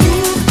makes you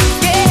move.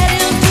 Get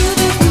into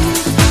the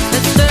groove.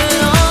 Let's turn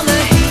on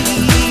the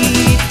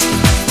heat.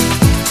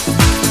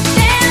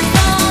 Dance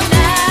all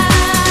night.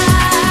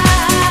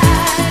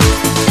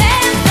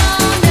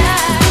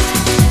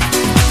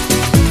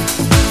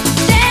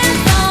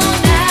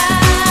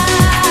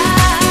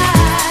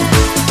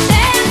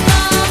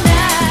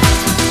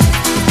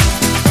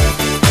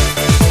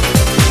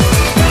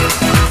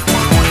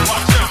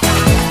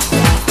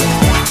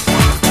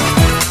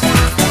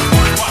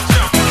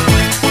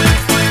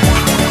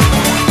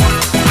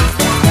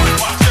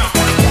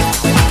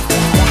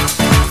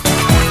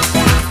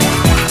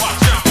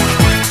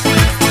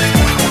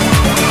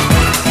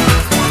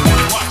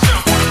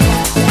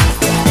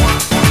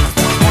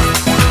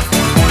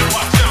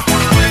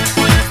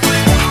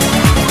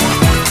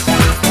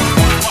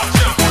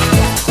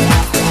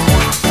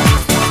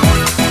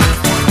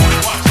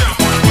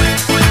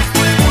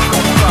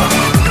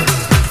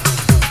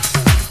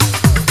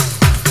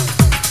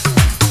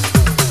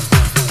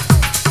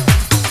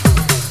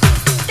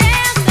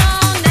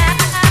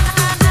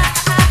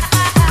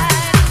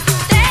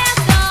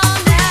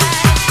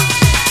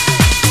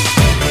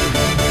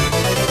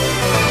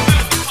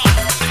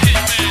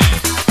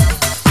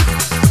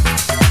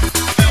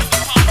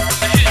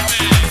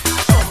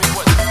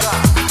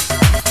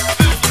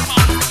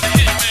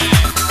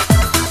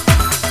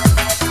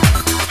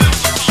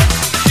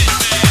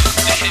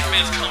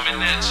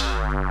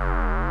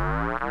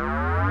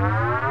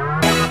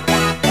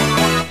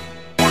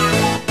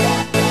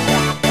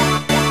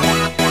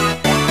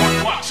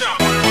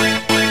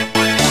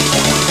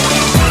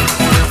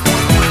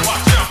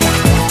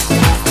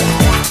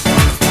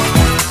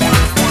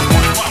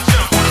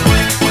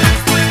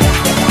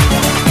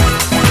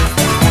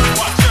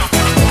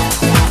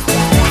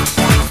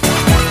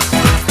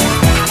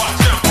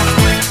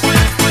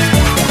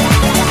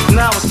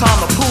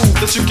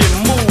 that you can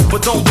move,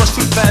 but don't rush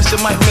too fast,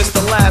 you might miss the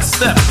last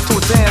step to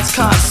a dance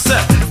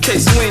concept.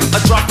 K-swing, a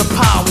drop of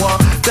power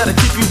that'll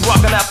keep you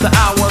rocking after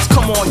hours.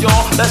 Come on,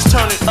 y'all, let's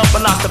turn it up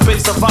and knock the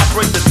bass and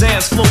vibrate the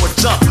dance floor and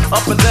jump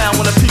up and down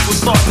when the people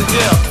start to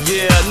yell.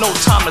 Yeah, no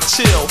time to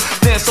chill.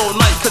 Dance all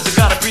night, cause you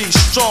gotta be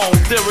strong.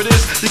 There it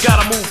is, you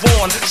gotta move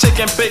on.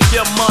 Shake and bake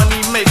your money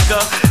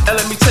maker. And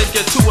let me take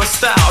you to a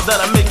style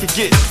that'll make you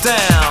get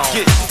down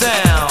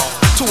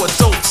to a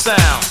dope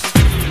sound.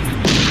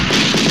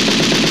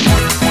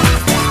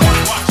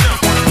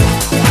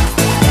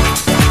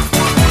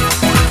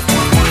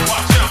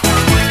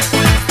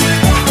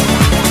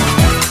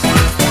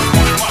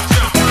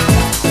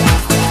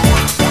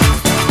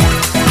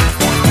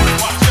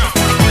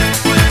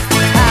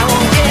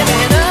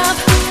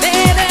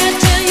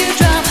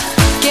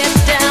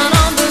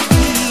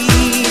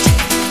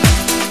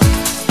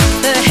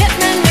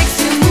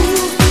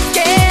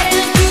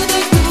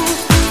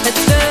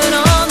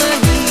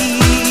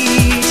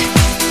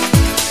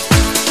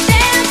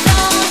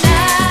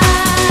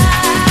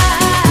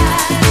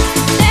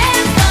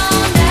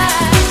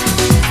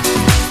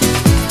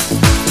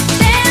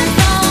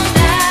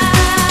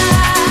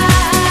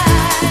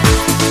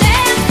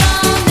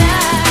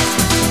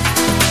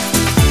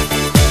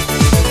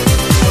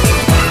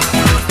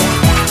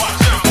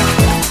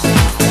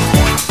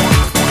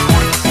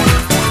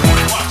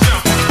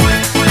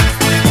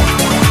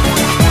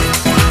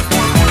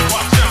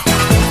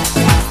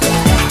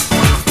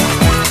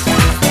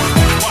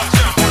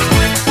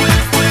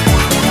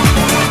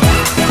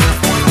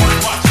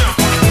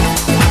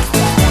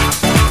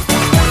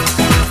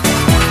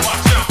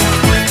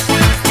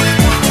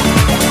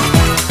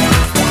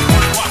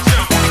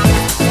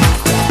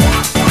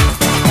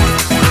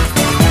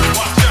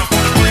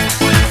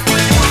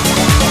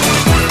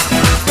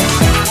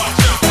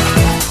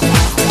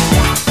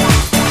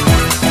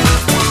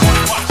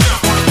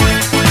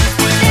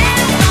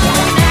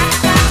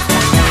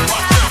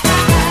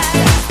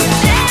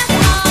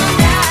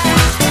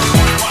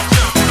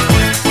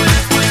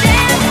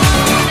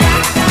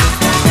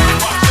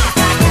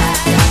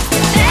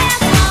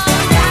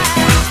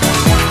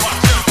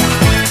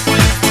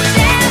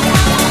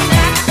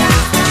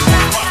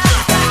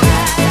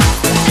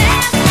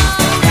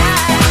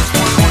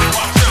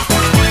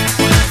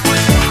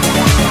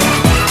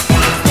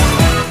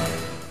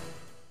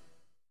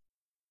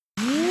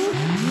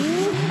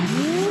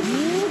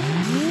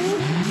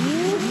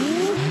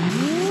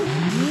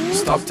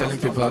 Stop telling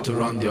people how to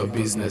run their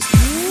business.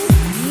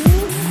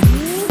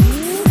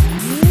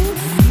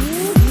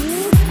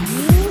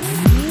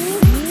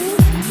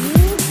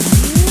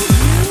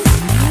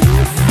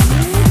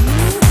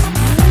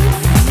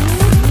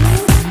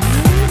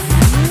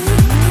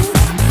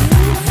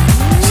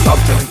 Stop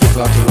telling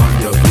people how to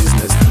run your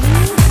business.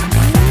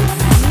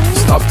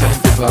 Stop telling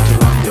people how to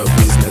run your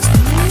business.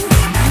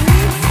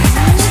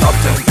 Stop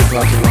telling people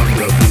how to run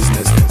your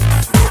business.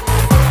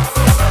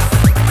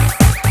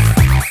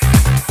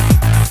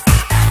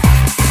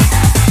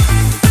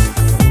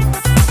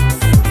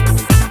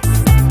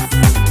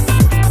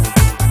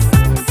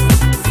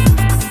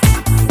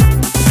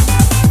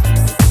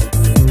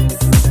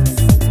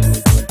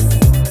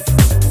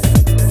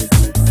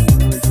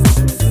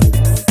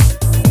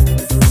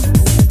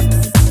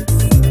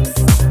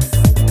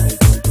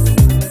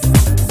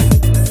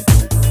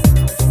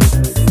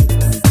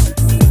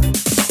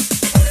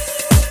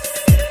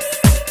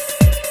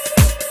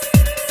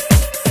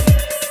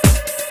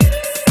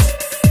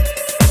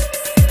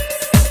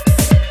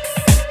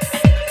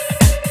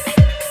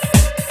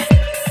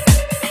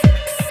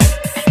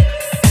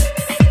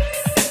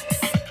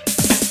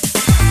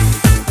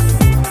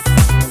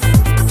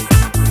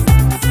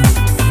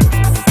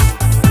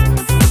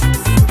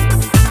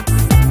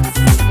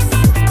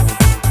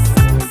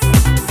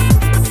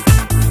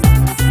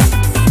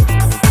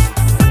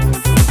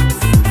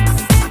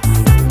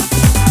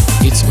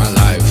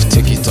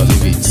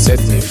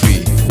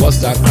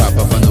 That crap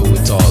up, I know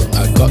it all.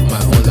 I got my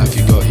own life,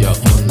 you got your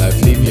own life.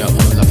 Live your own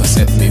life and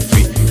set me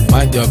free.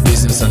 Mind your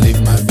business and live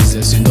my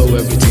business. You know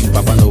everything,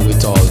 Papa know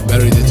it all.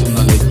 Very little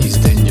knowledge is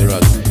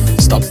dangerous.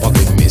 Stop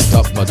bugging me,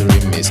 stop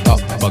bothering me, stop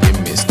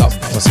bugging me, stop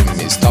fussing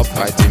me, stop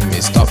fighting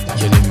me, stop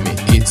yelling me.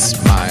 It's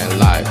my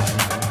life.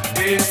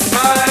 It's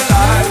my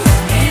life.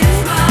 It's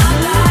my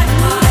life,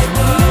 my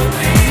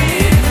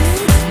worries.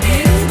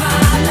 It's my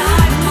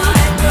life,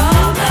 my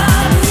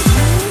problems.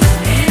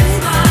 It's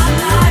my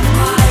life,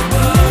 my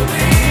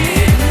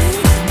worries.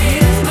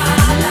 It's my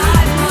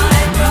life,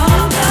 my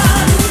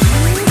problems.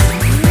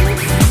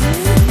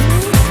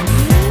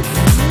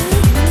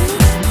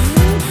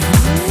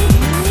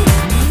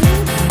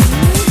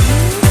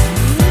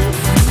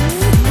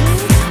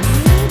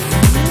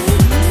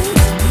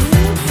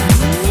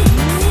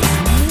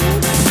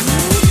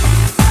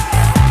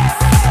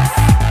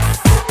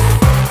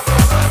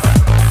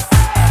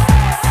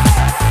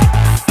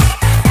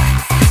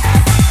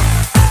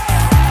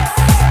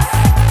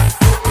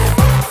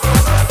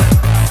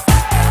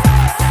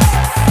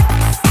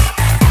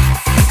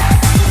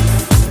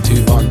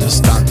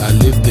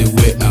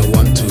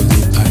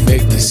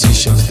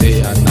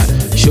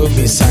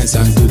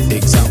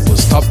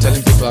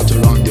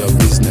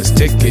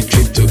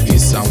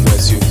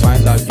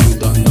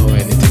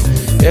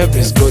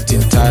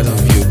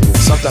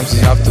 Sometimes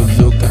you have to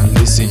look and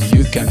listen.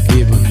 You can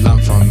even learn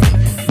from me.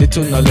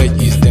 Little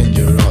knowledge is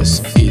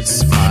dangerous.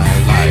 It's my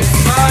life.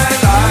 It's my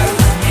life.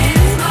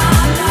 It's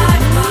my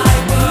life, my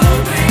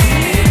worry.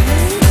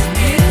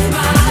 It's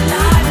my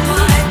life,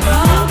 my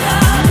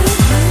problem.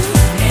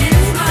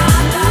 It's my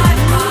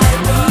life, my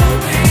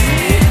worry.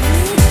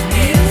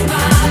 It's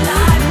my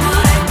life,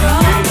 my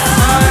problem. It's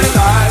my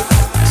life.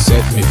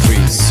 Set me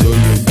free, so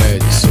you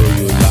bed, so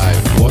you lie.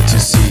 What you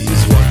see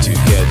is what you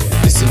get.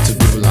 Listen to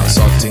people and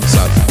sort things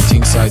out.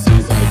 Things I do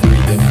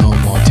them no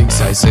more. Things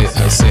I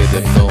say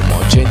them no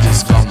more.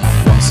 Changes come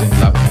once in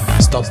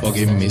life. Stop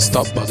bugging me,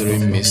 stop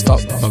bothering me, stop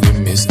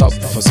bugging me, stop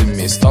fussing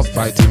me, stop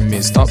fighting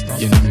me, stop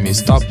yelling me,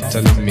 stop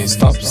telling me,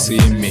 stop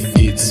seeing me.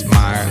 It's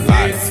my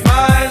life. It's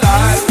my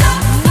life.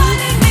 Stop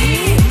fighting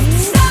me.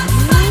 Stop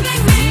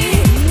bugging me.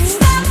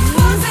 Stop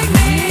forcing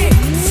me.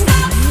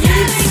 Stop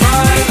yelling It's my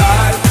at me.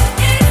 life.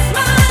 It's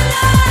my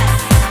life.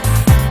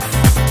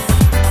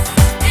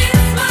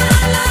 It's my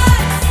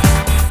life.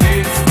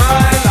 It's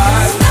my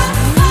life. Stop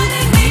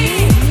fighting me.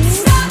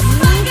 Stop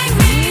bugging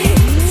me.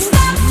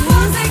 Stop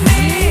forcing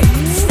me.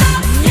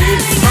 Stop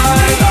yelling It's at my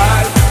me.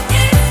 life.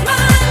 It's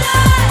my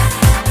life.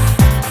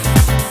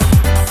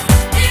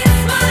 It's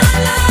my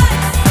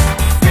life.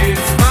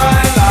 It's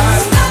my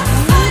life. Stop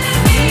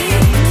fighting me.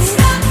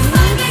 Stop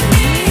bugging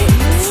me.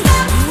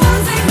 Stop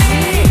forcing me.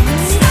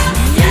 Stop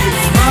yelling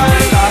It's at my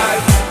me.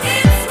 life.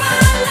 It's my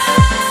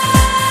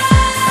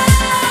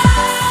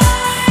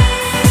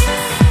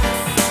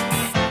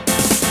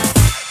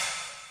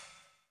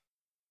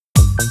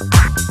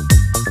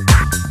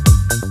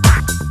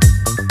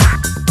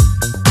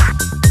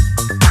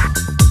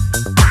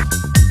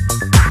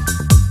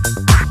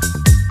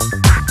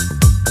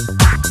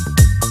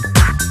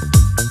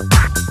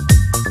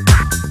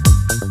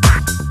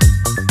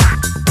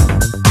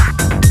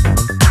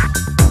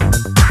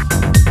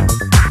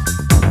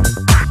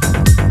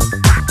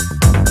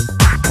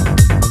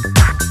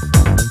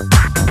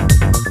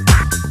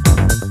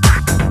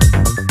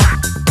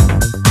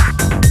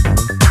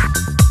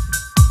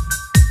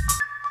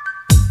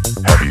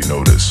Have you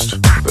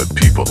noticed that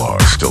people are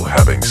still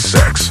having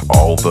sex?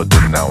 All the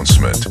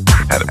denouncement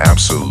had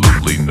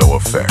absolutely no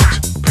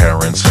effect.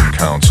 Parents and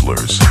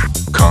counselors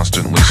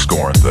constantly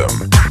scorn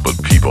them,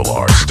 but people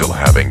are still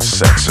having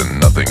sex and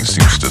nothing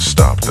seems to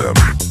stop them.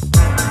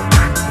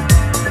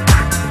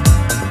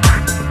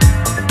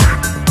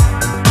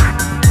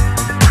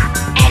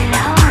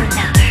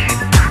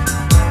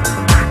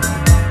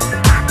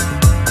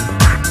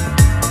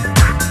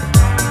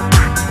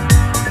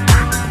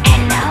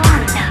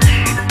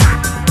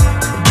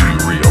 Do you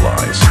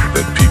realize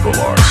that people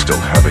are still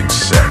having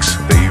sex?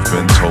 They've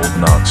been told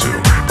not to.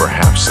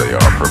 Perhaps they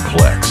are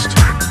perplexed.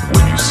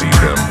 When you see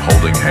them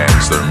holding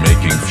hands, they're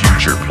making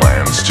future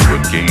plans to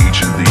engage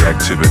in the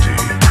activity.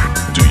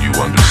 Do you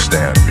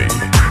understand me?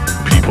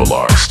 People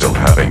are still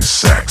having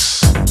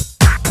sex.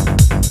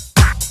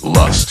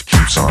 Lust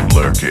keeps on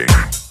lurking.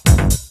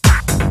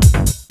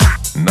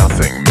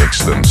 Nothing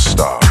makes them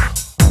stop.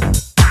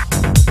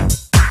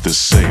 The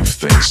safe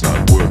thing's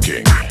not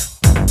working.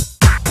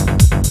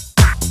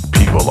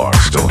 People are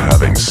still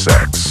having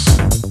sex.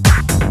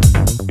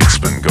 It's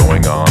been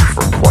going on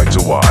for quite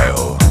a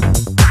while.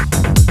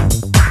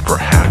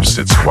 Perhaps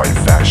it's quite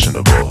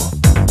fashionable.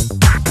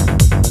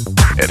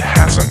 It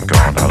hasn't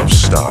gone out of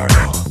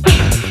style.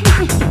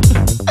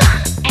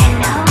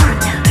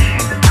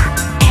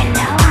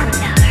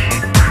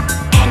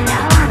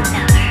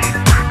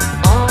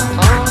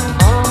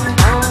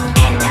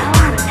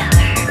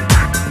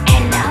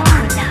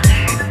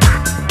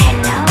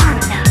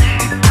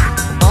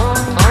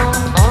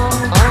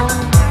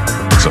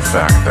 It's a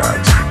fact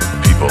that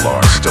people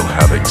are still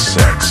having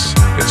sex.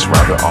 It's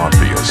rather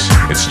obvious,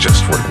 it's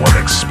just what one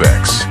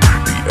expects.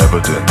 The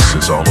evidence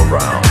is all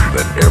around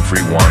that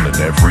everyone in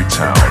every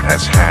town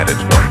has had it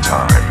one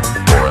time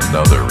or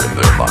another in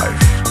their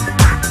life.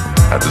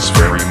 At this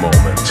very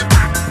moment,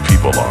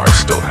 people are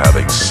still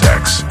having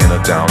sex in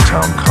a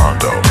downtown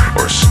condo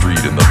or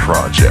street in the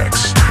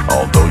projects.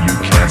 Although you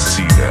can't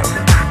see them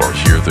or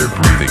hear their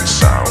breathing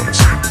sounds,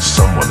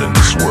 someone in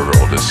this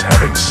world is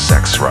having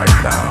sex right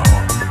now.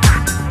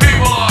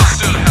 People are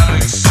still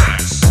having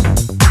sex.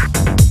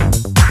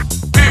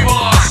 People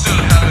are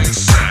still having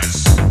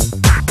sex.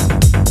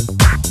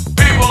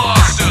 People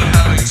are still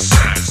having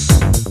sex.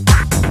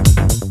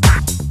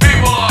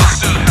 People are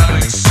still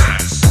having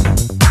sex.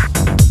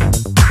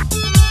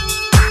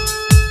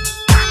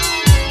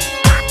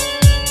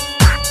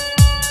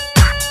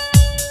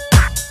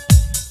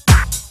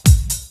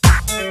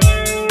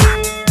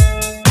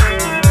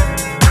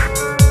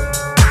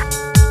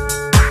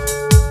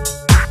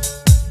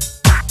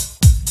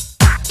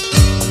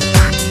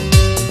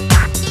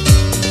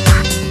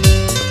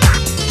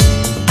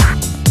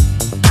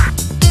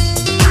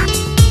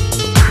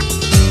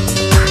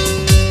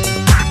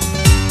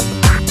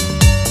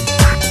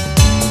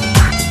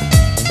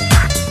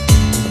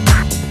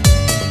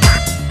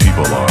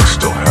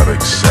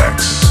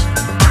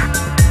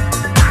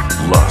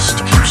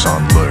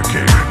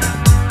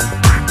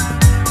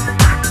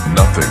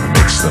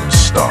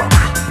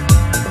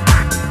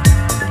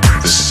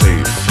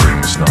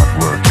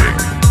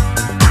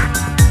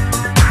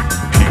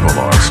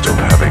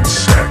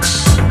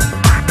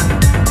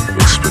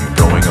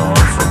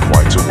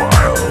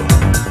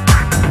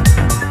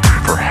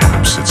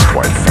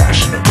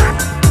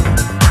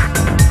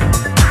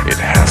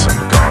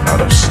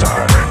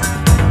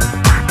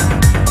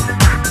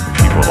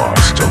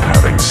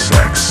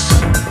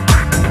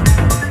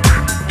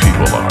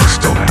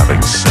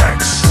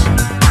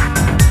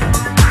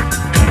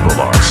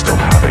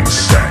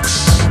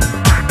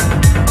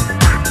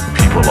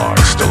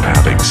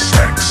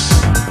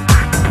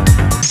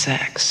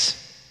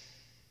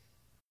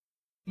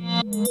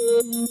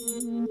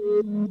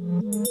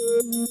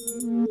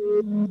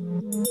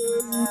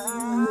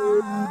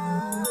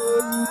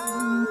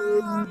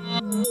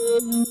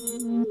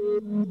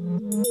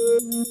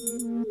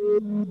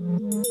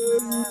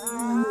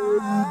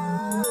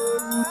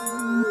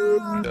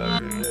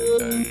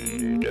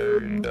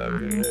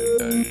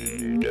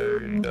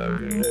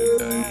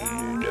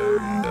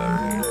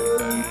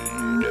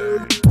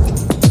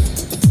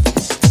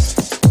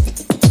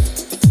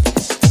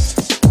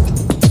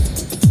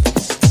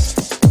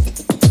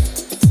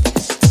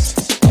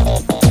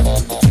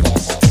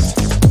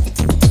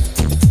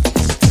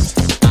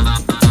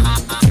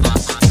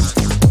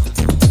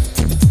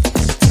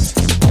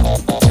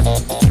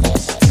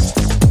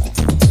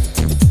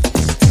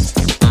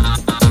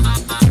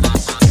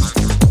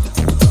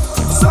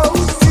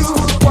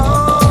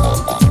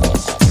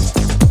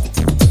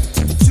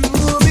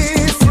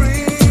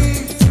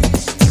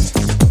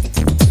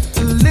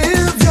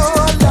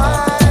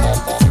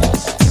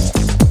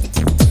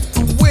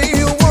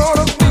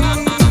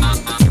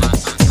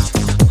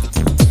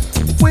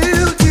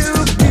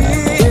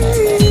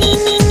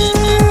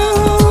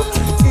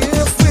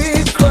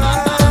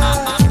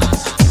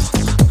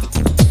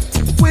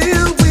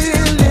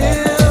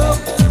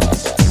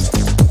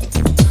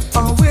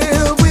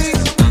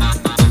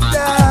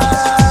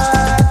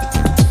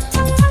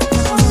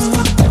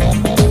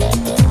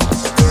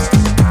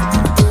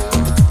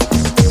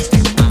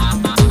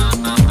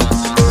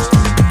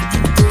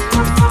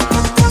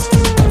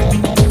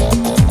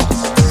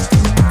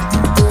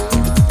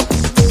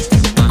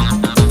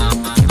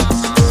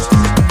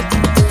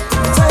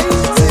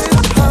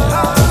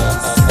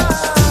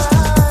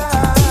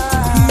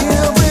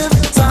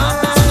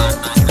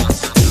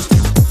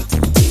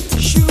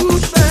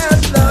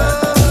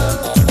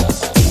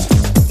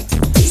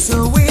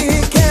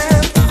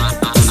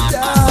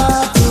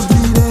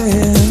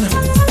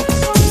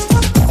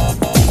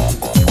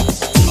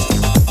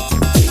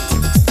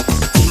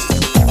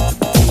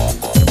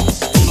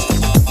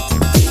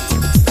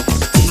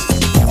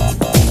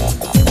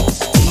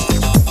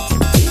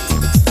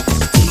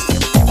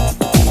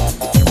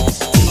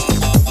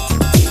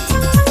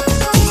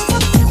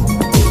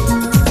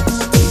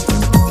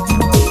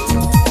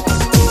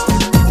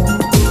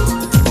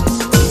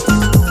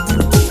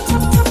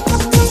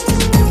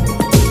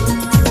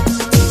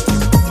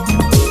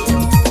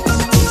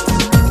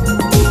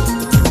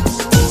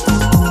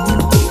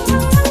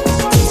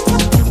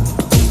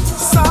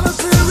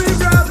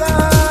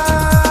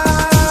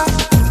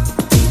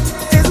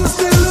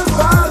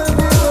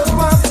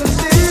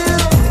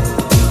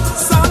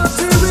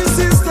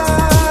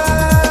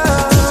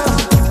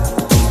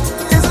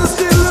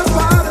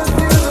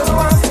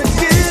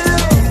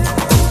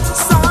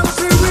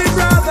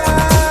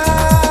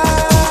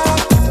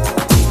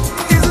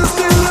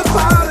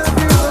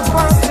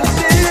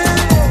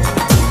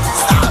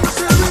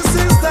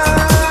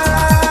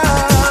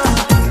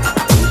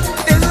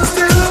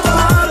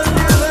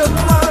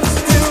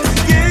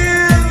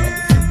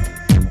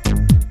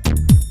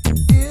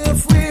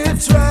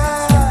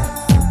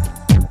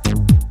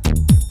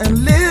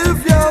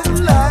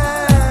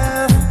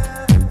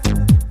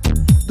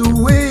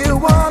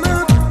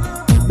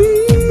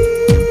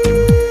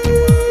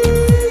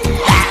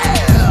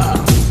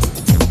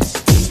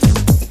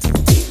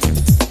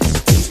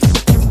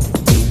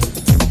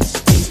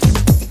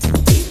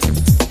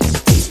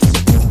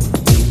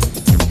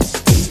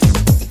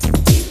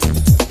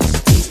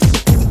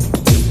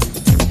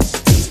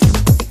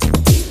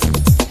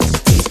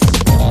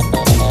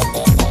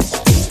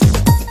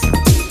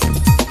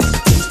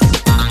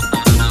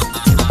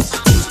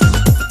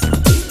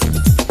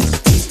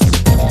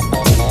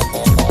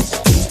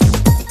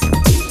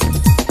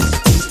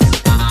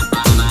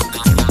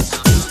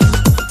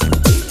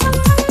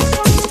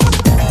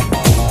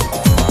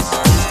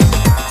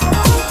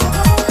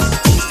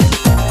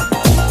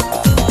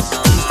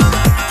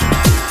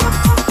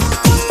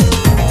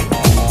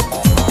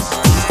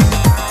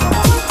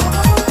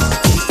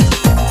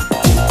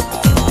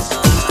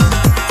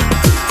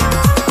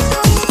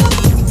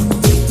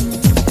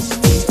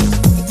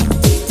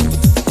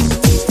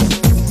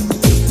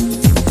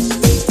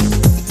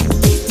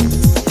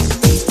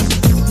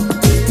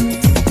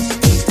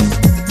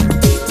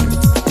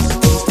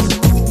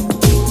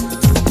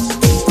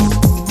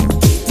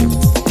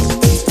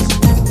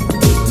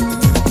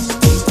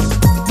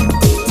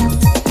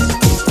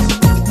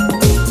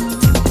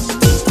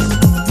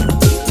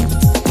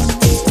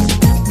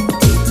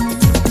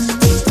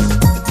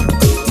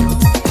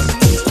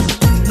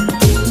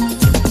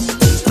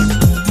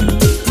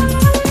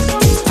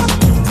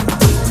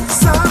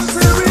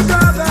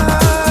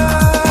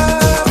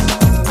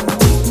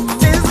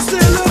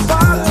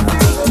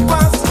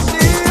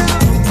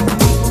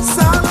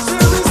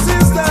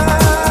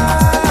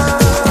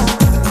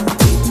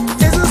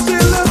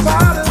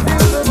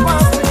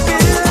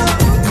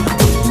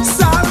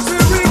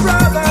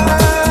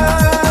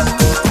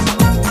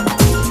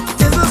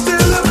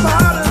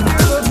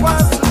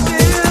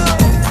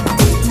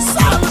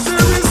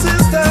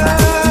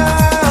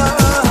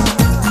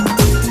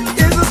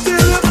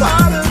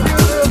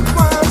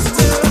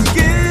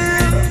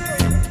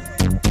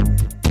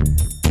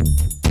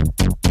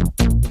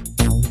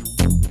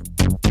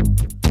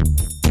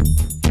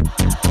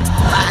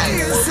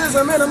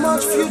 sentiment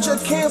amongst future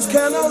camps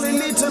can only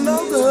lead to no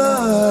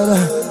good.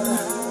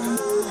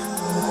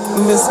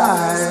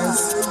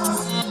 Besides,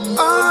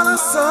 all the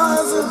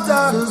sons and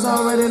daughters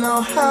already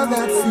know how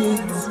that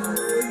feels.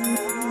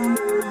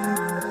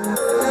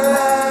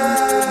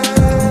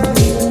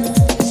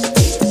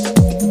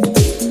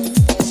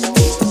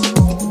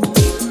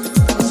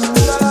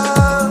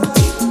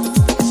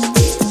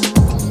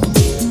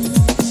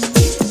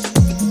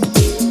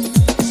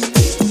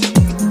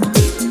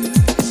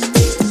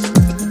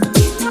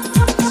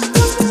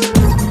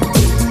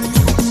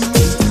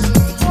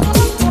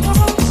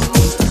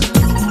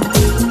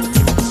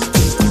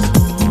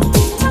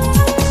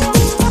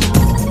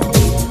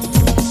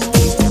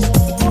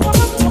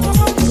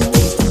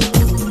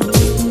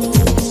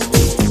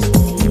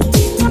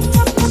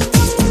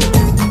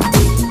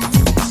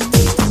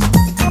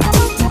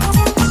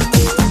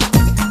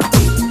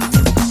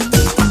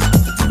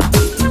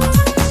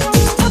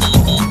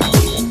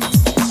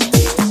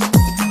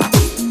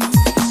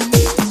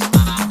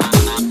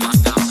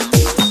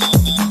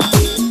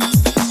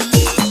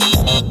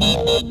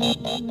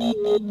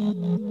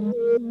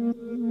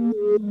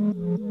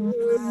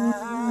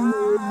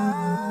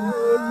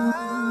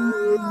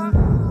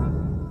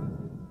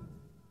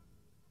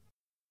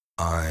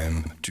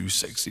 Too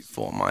sexy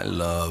for my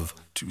love,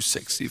 too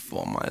sexy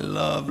for my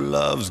love,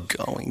 love's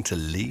going to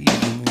leave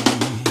me.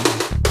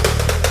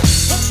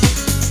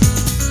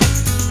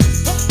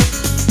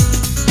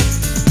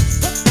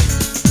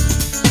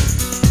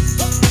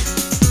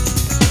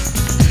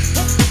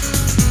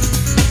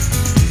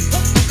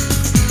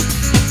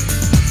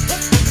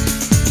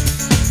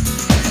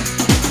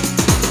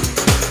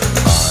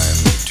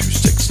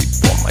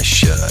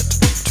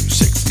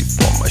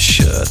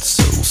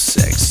 So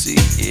sexy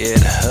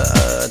it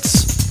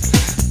hurts,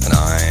 and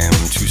I am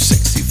too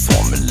sexy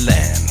for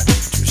Milan,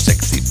 too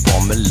sexy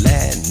for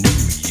Milan,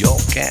 New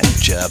York and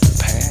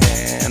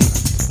Japan.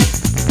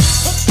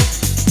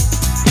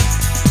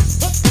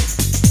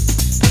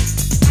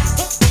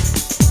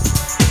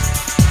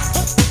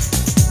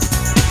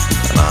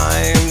 And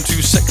I am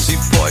too sexy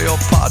for your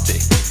party,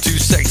 too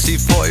sexy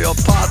for your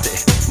party,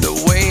 no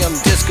way I'm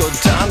disco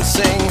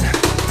dancing.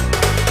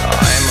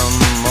 I'm a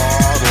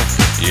model,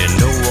 you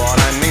know what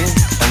I mean,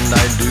 and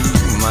I do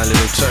my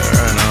little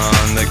turn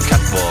on the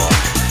catwalk.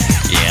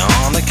 Yeah,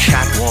 on the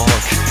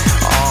catwalk,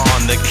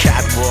 on the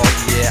catwalk.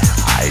 Yeah,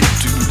 I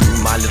do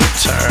my little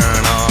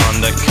turn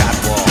on the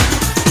catwalk.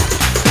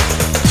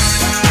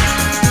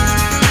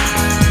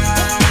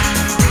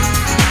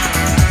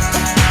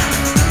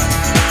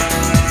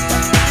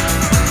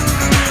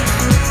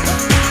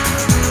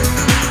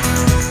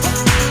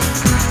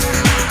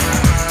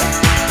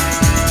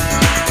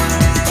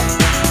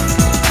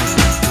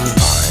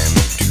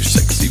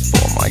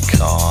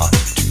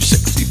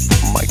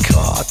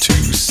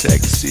 Too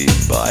sexy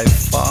by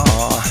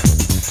far,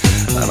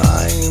 and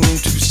I'm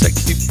too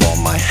sexy for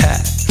my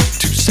hat,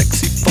 too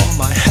sexy for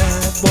my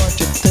hat. What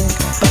you think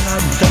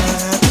about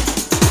that?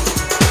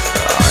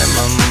 I'm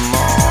a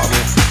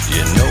model,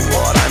 you know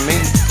what I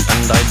mean,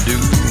 and I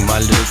do my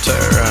little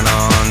turn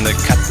on the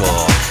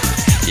catwalk.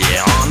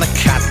 Yeah, on the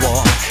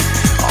catwalk,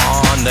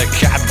 on the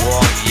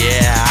catwalk.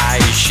 Yeah, I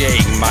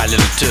shake my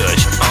little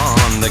tush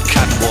on the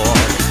catwalk.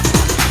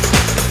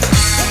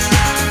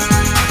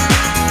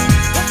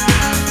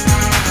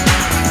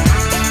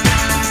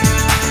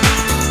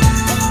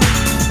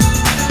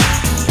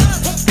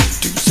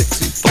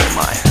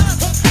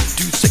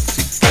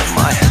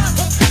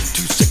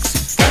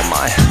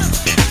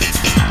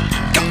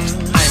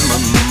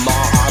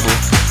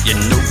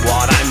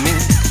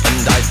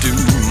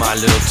 My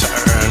little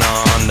turn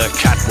on the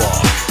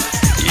catwalk.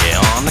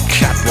 Yeah, on the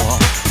catwalk.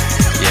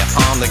 Yeah,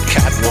 on the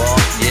catwalk.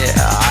 Yeah,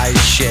 I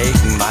shake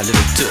my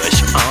little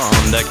tush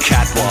on the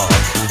catwalk.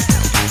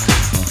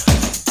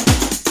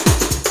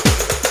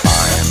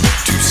 I'm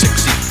too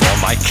sexy for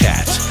my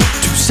cat,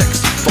 too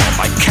sexy for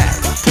my cat.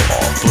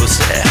 Poor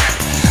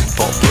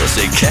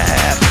pussy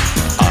cat.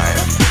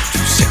 I'm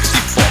too sexy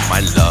for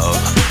my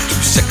love, too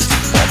sexy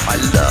for my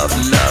love.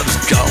 Love's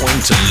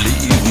going to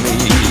leave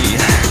me,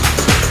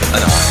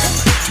 and I'm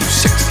too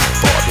sexy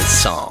for this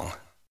song.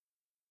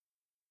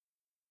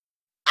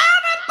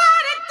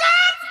 Everybody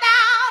dance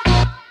now.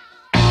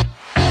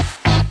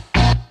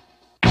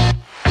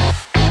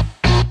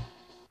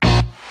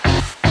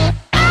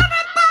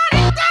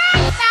 Everybody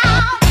dance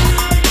now.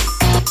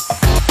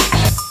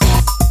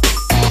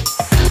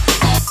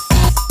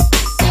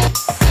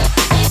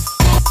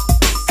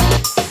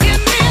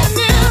 Give me the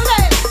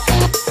music.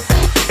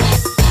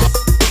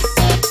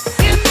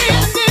 Give me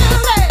the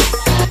music.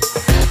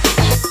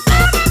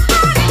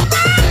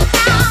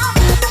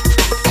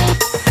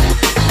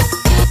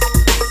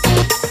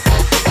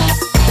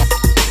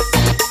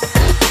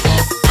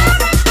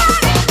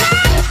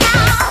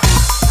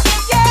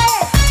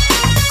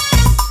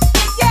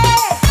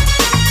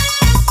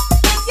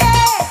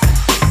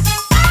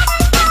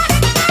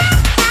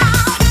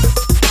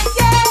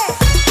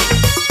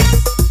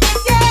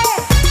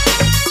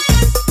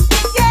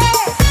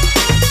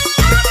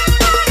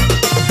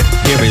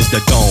 Here is the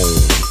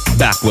dome.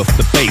 Back with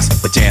the bass,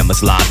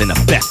 pajamas live in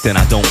effect, and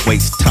I don't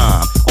waste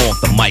time. On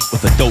the mic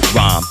with a dope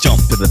rhyme,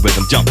 jump to the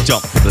rhythm, jump,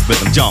 jump to the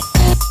rhythm, jump.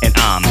 And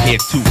I'm here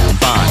to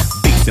combine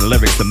beats and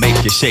lyrics to make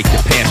you shake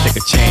your pants, take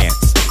a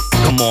chance.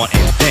 Come on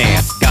and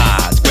dance,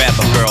 guys, grab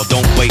a girl,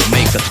 don't wait,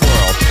 make a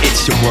twirl.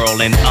 It's your world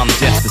and I'm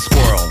just a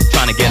squirrel,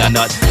 trying to get a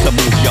nut to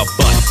move your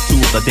butt to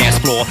the dance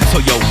floor.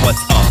 So yo,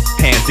 what's up?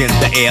 Hands in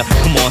the air,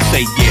 come on,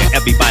 say yeah.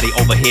 Everybody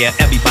over here,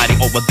 everybody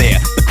over there.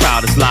 The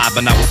crowd is live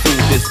and I will do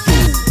this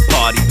groove.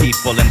 Party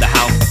people in the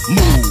house,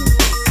 move.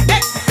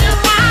 Let's do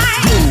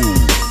right.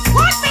 Groove.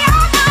 Push me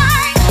all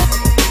night.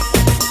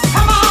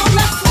 Come on,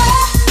 let's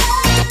sweat,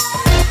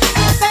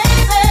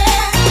 baby.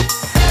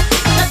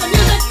 Let the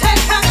music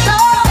take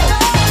control.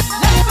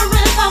 Let the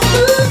rhythm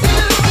move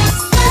you.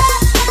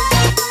 Sweat,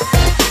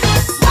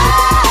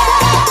 sweat.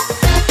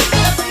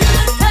 Let the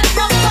music take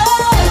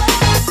control.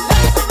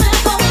 Let the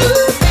rhythm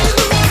move you.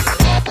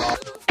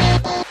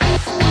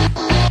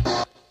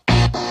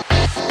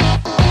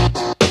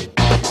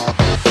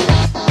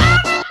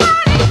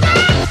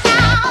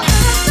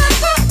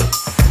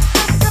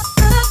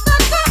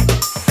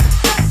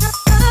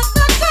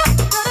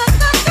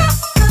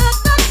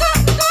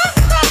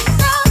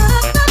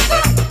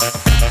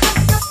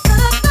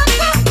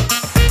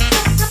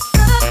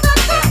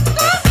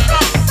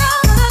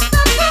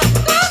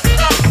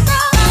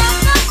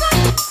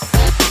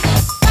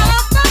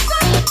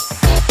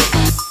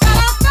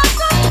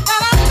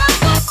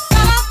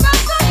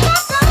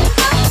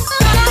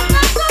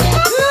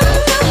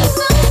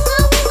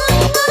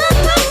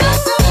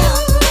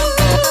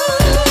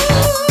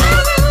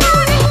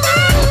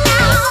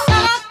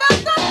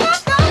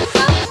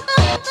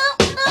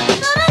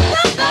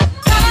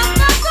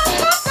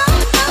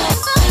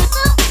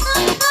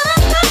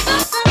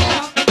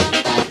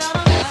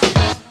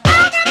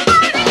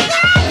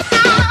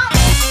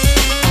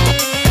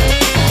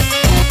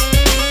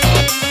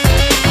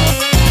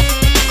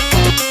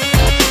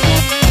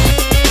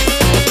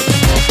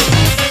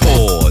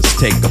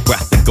 Take a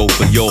breath and go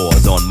for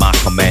yours. On my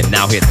command,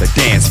 now hit the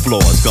dance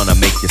floor. It's gonna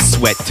make you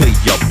sweat till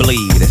you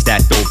bleed. Is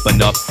that open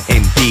up?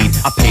 Indeed,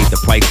 I paid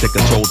the price to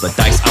control the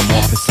dice. I'm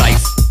more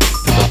precise,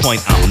 to the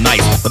point I'm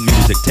nice. The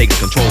music takes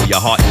control, your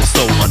heart and your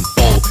soul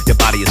unfold. Your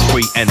body is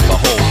free and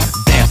behold.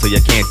 Dance so you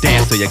can't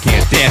dance, so you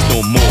can't dance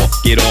no more.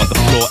 Get on the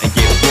floor and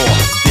get raw.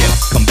 Dip,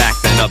 come back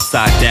then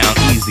upside down,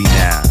 easy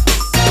now.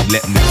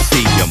 Let me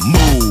see you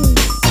move.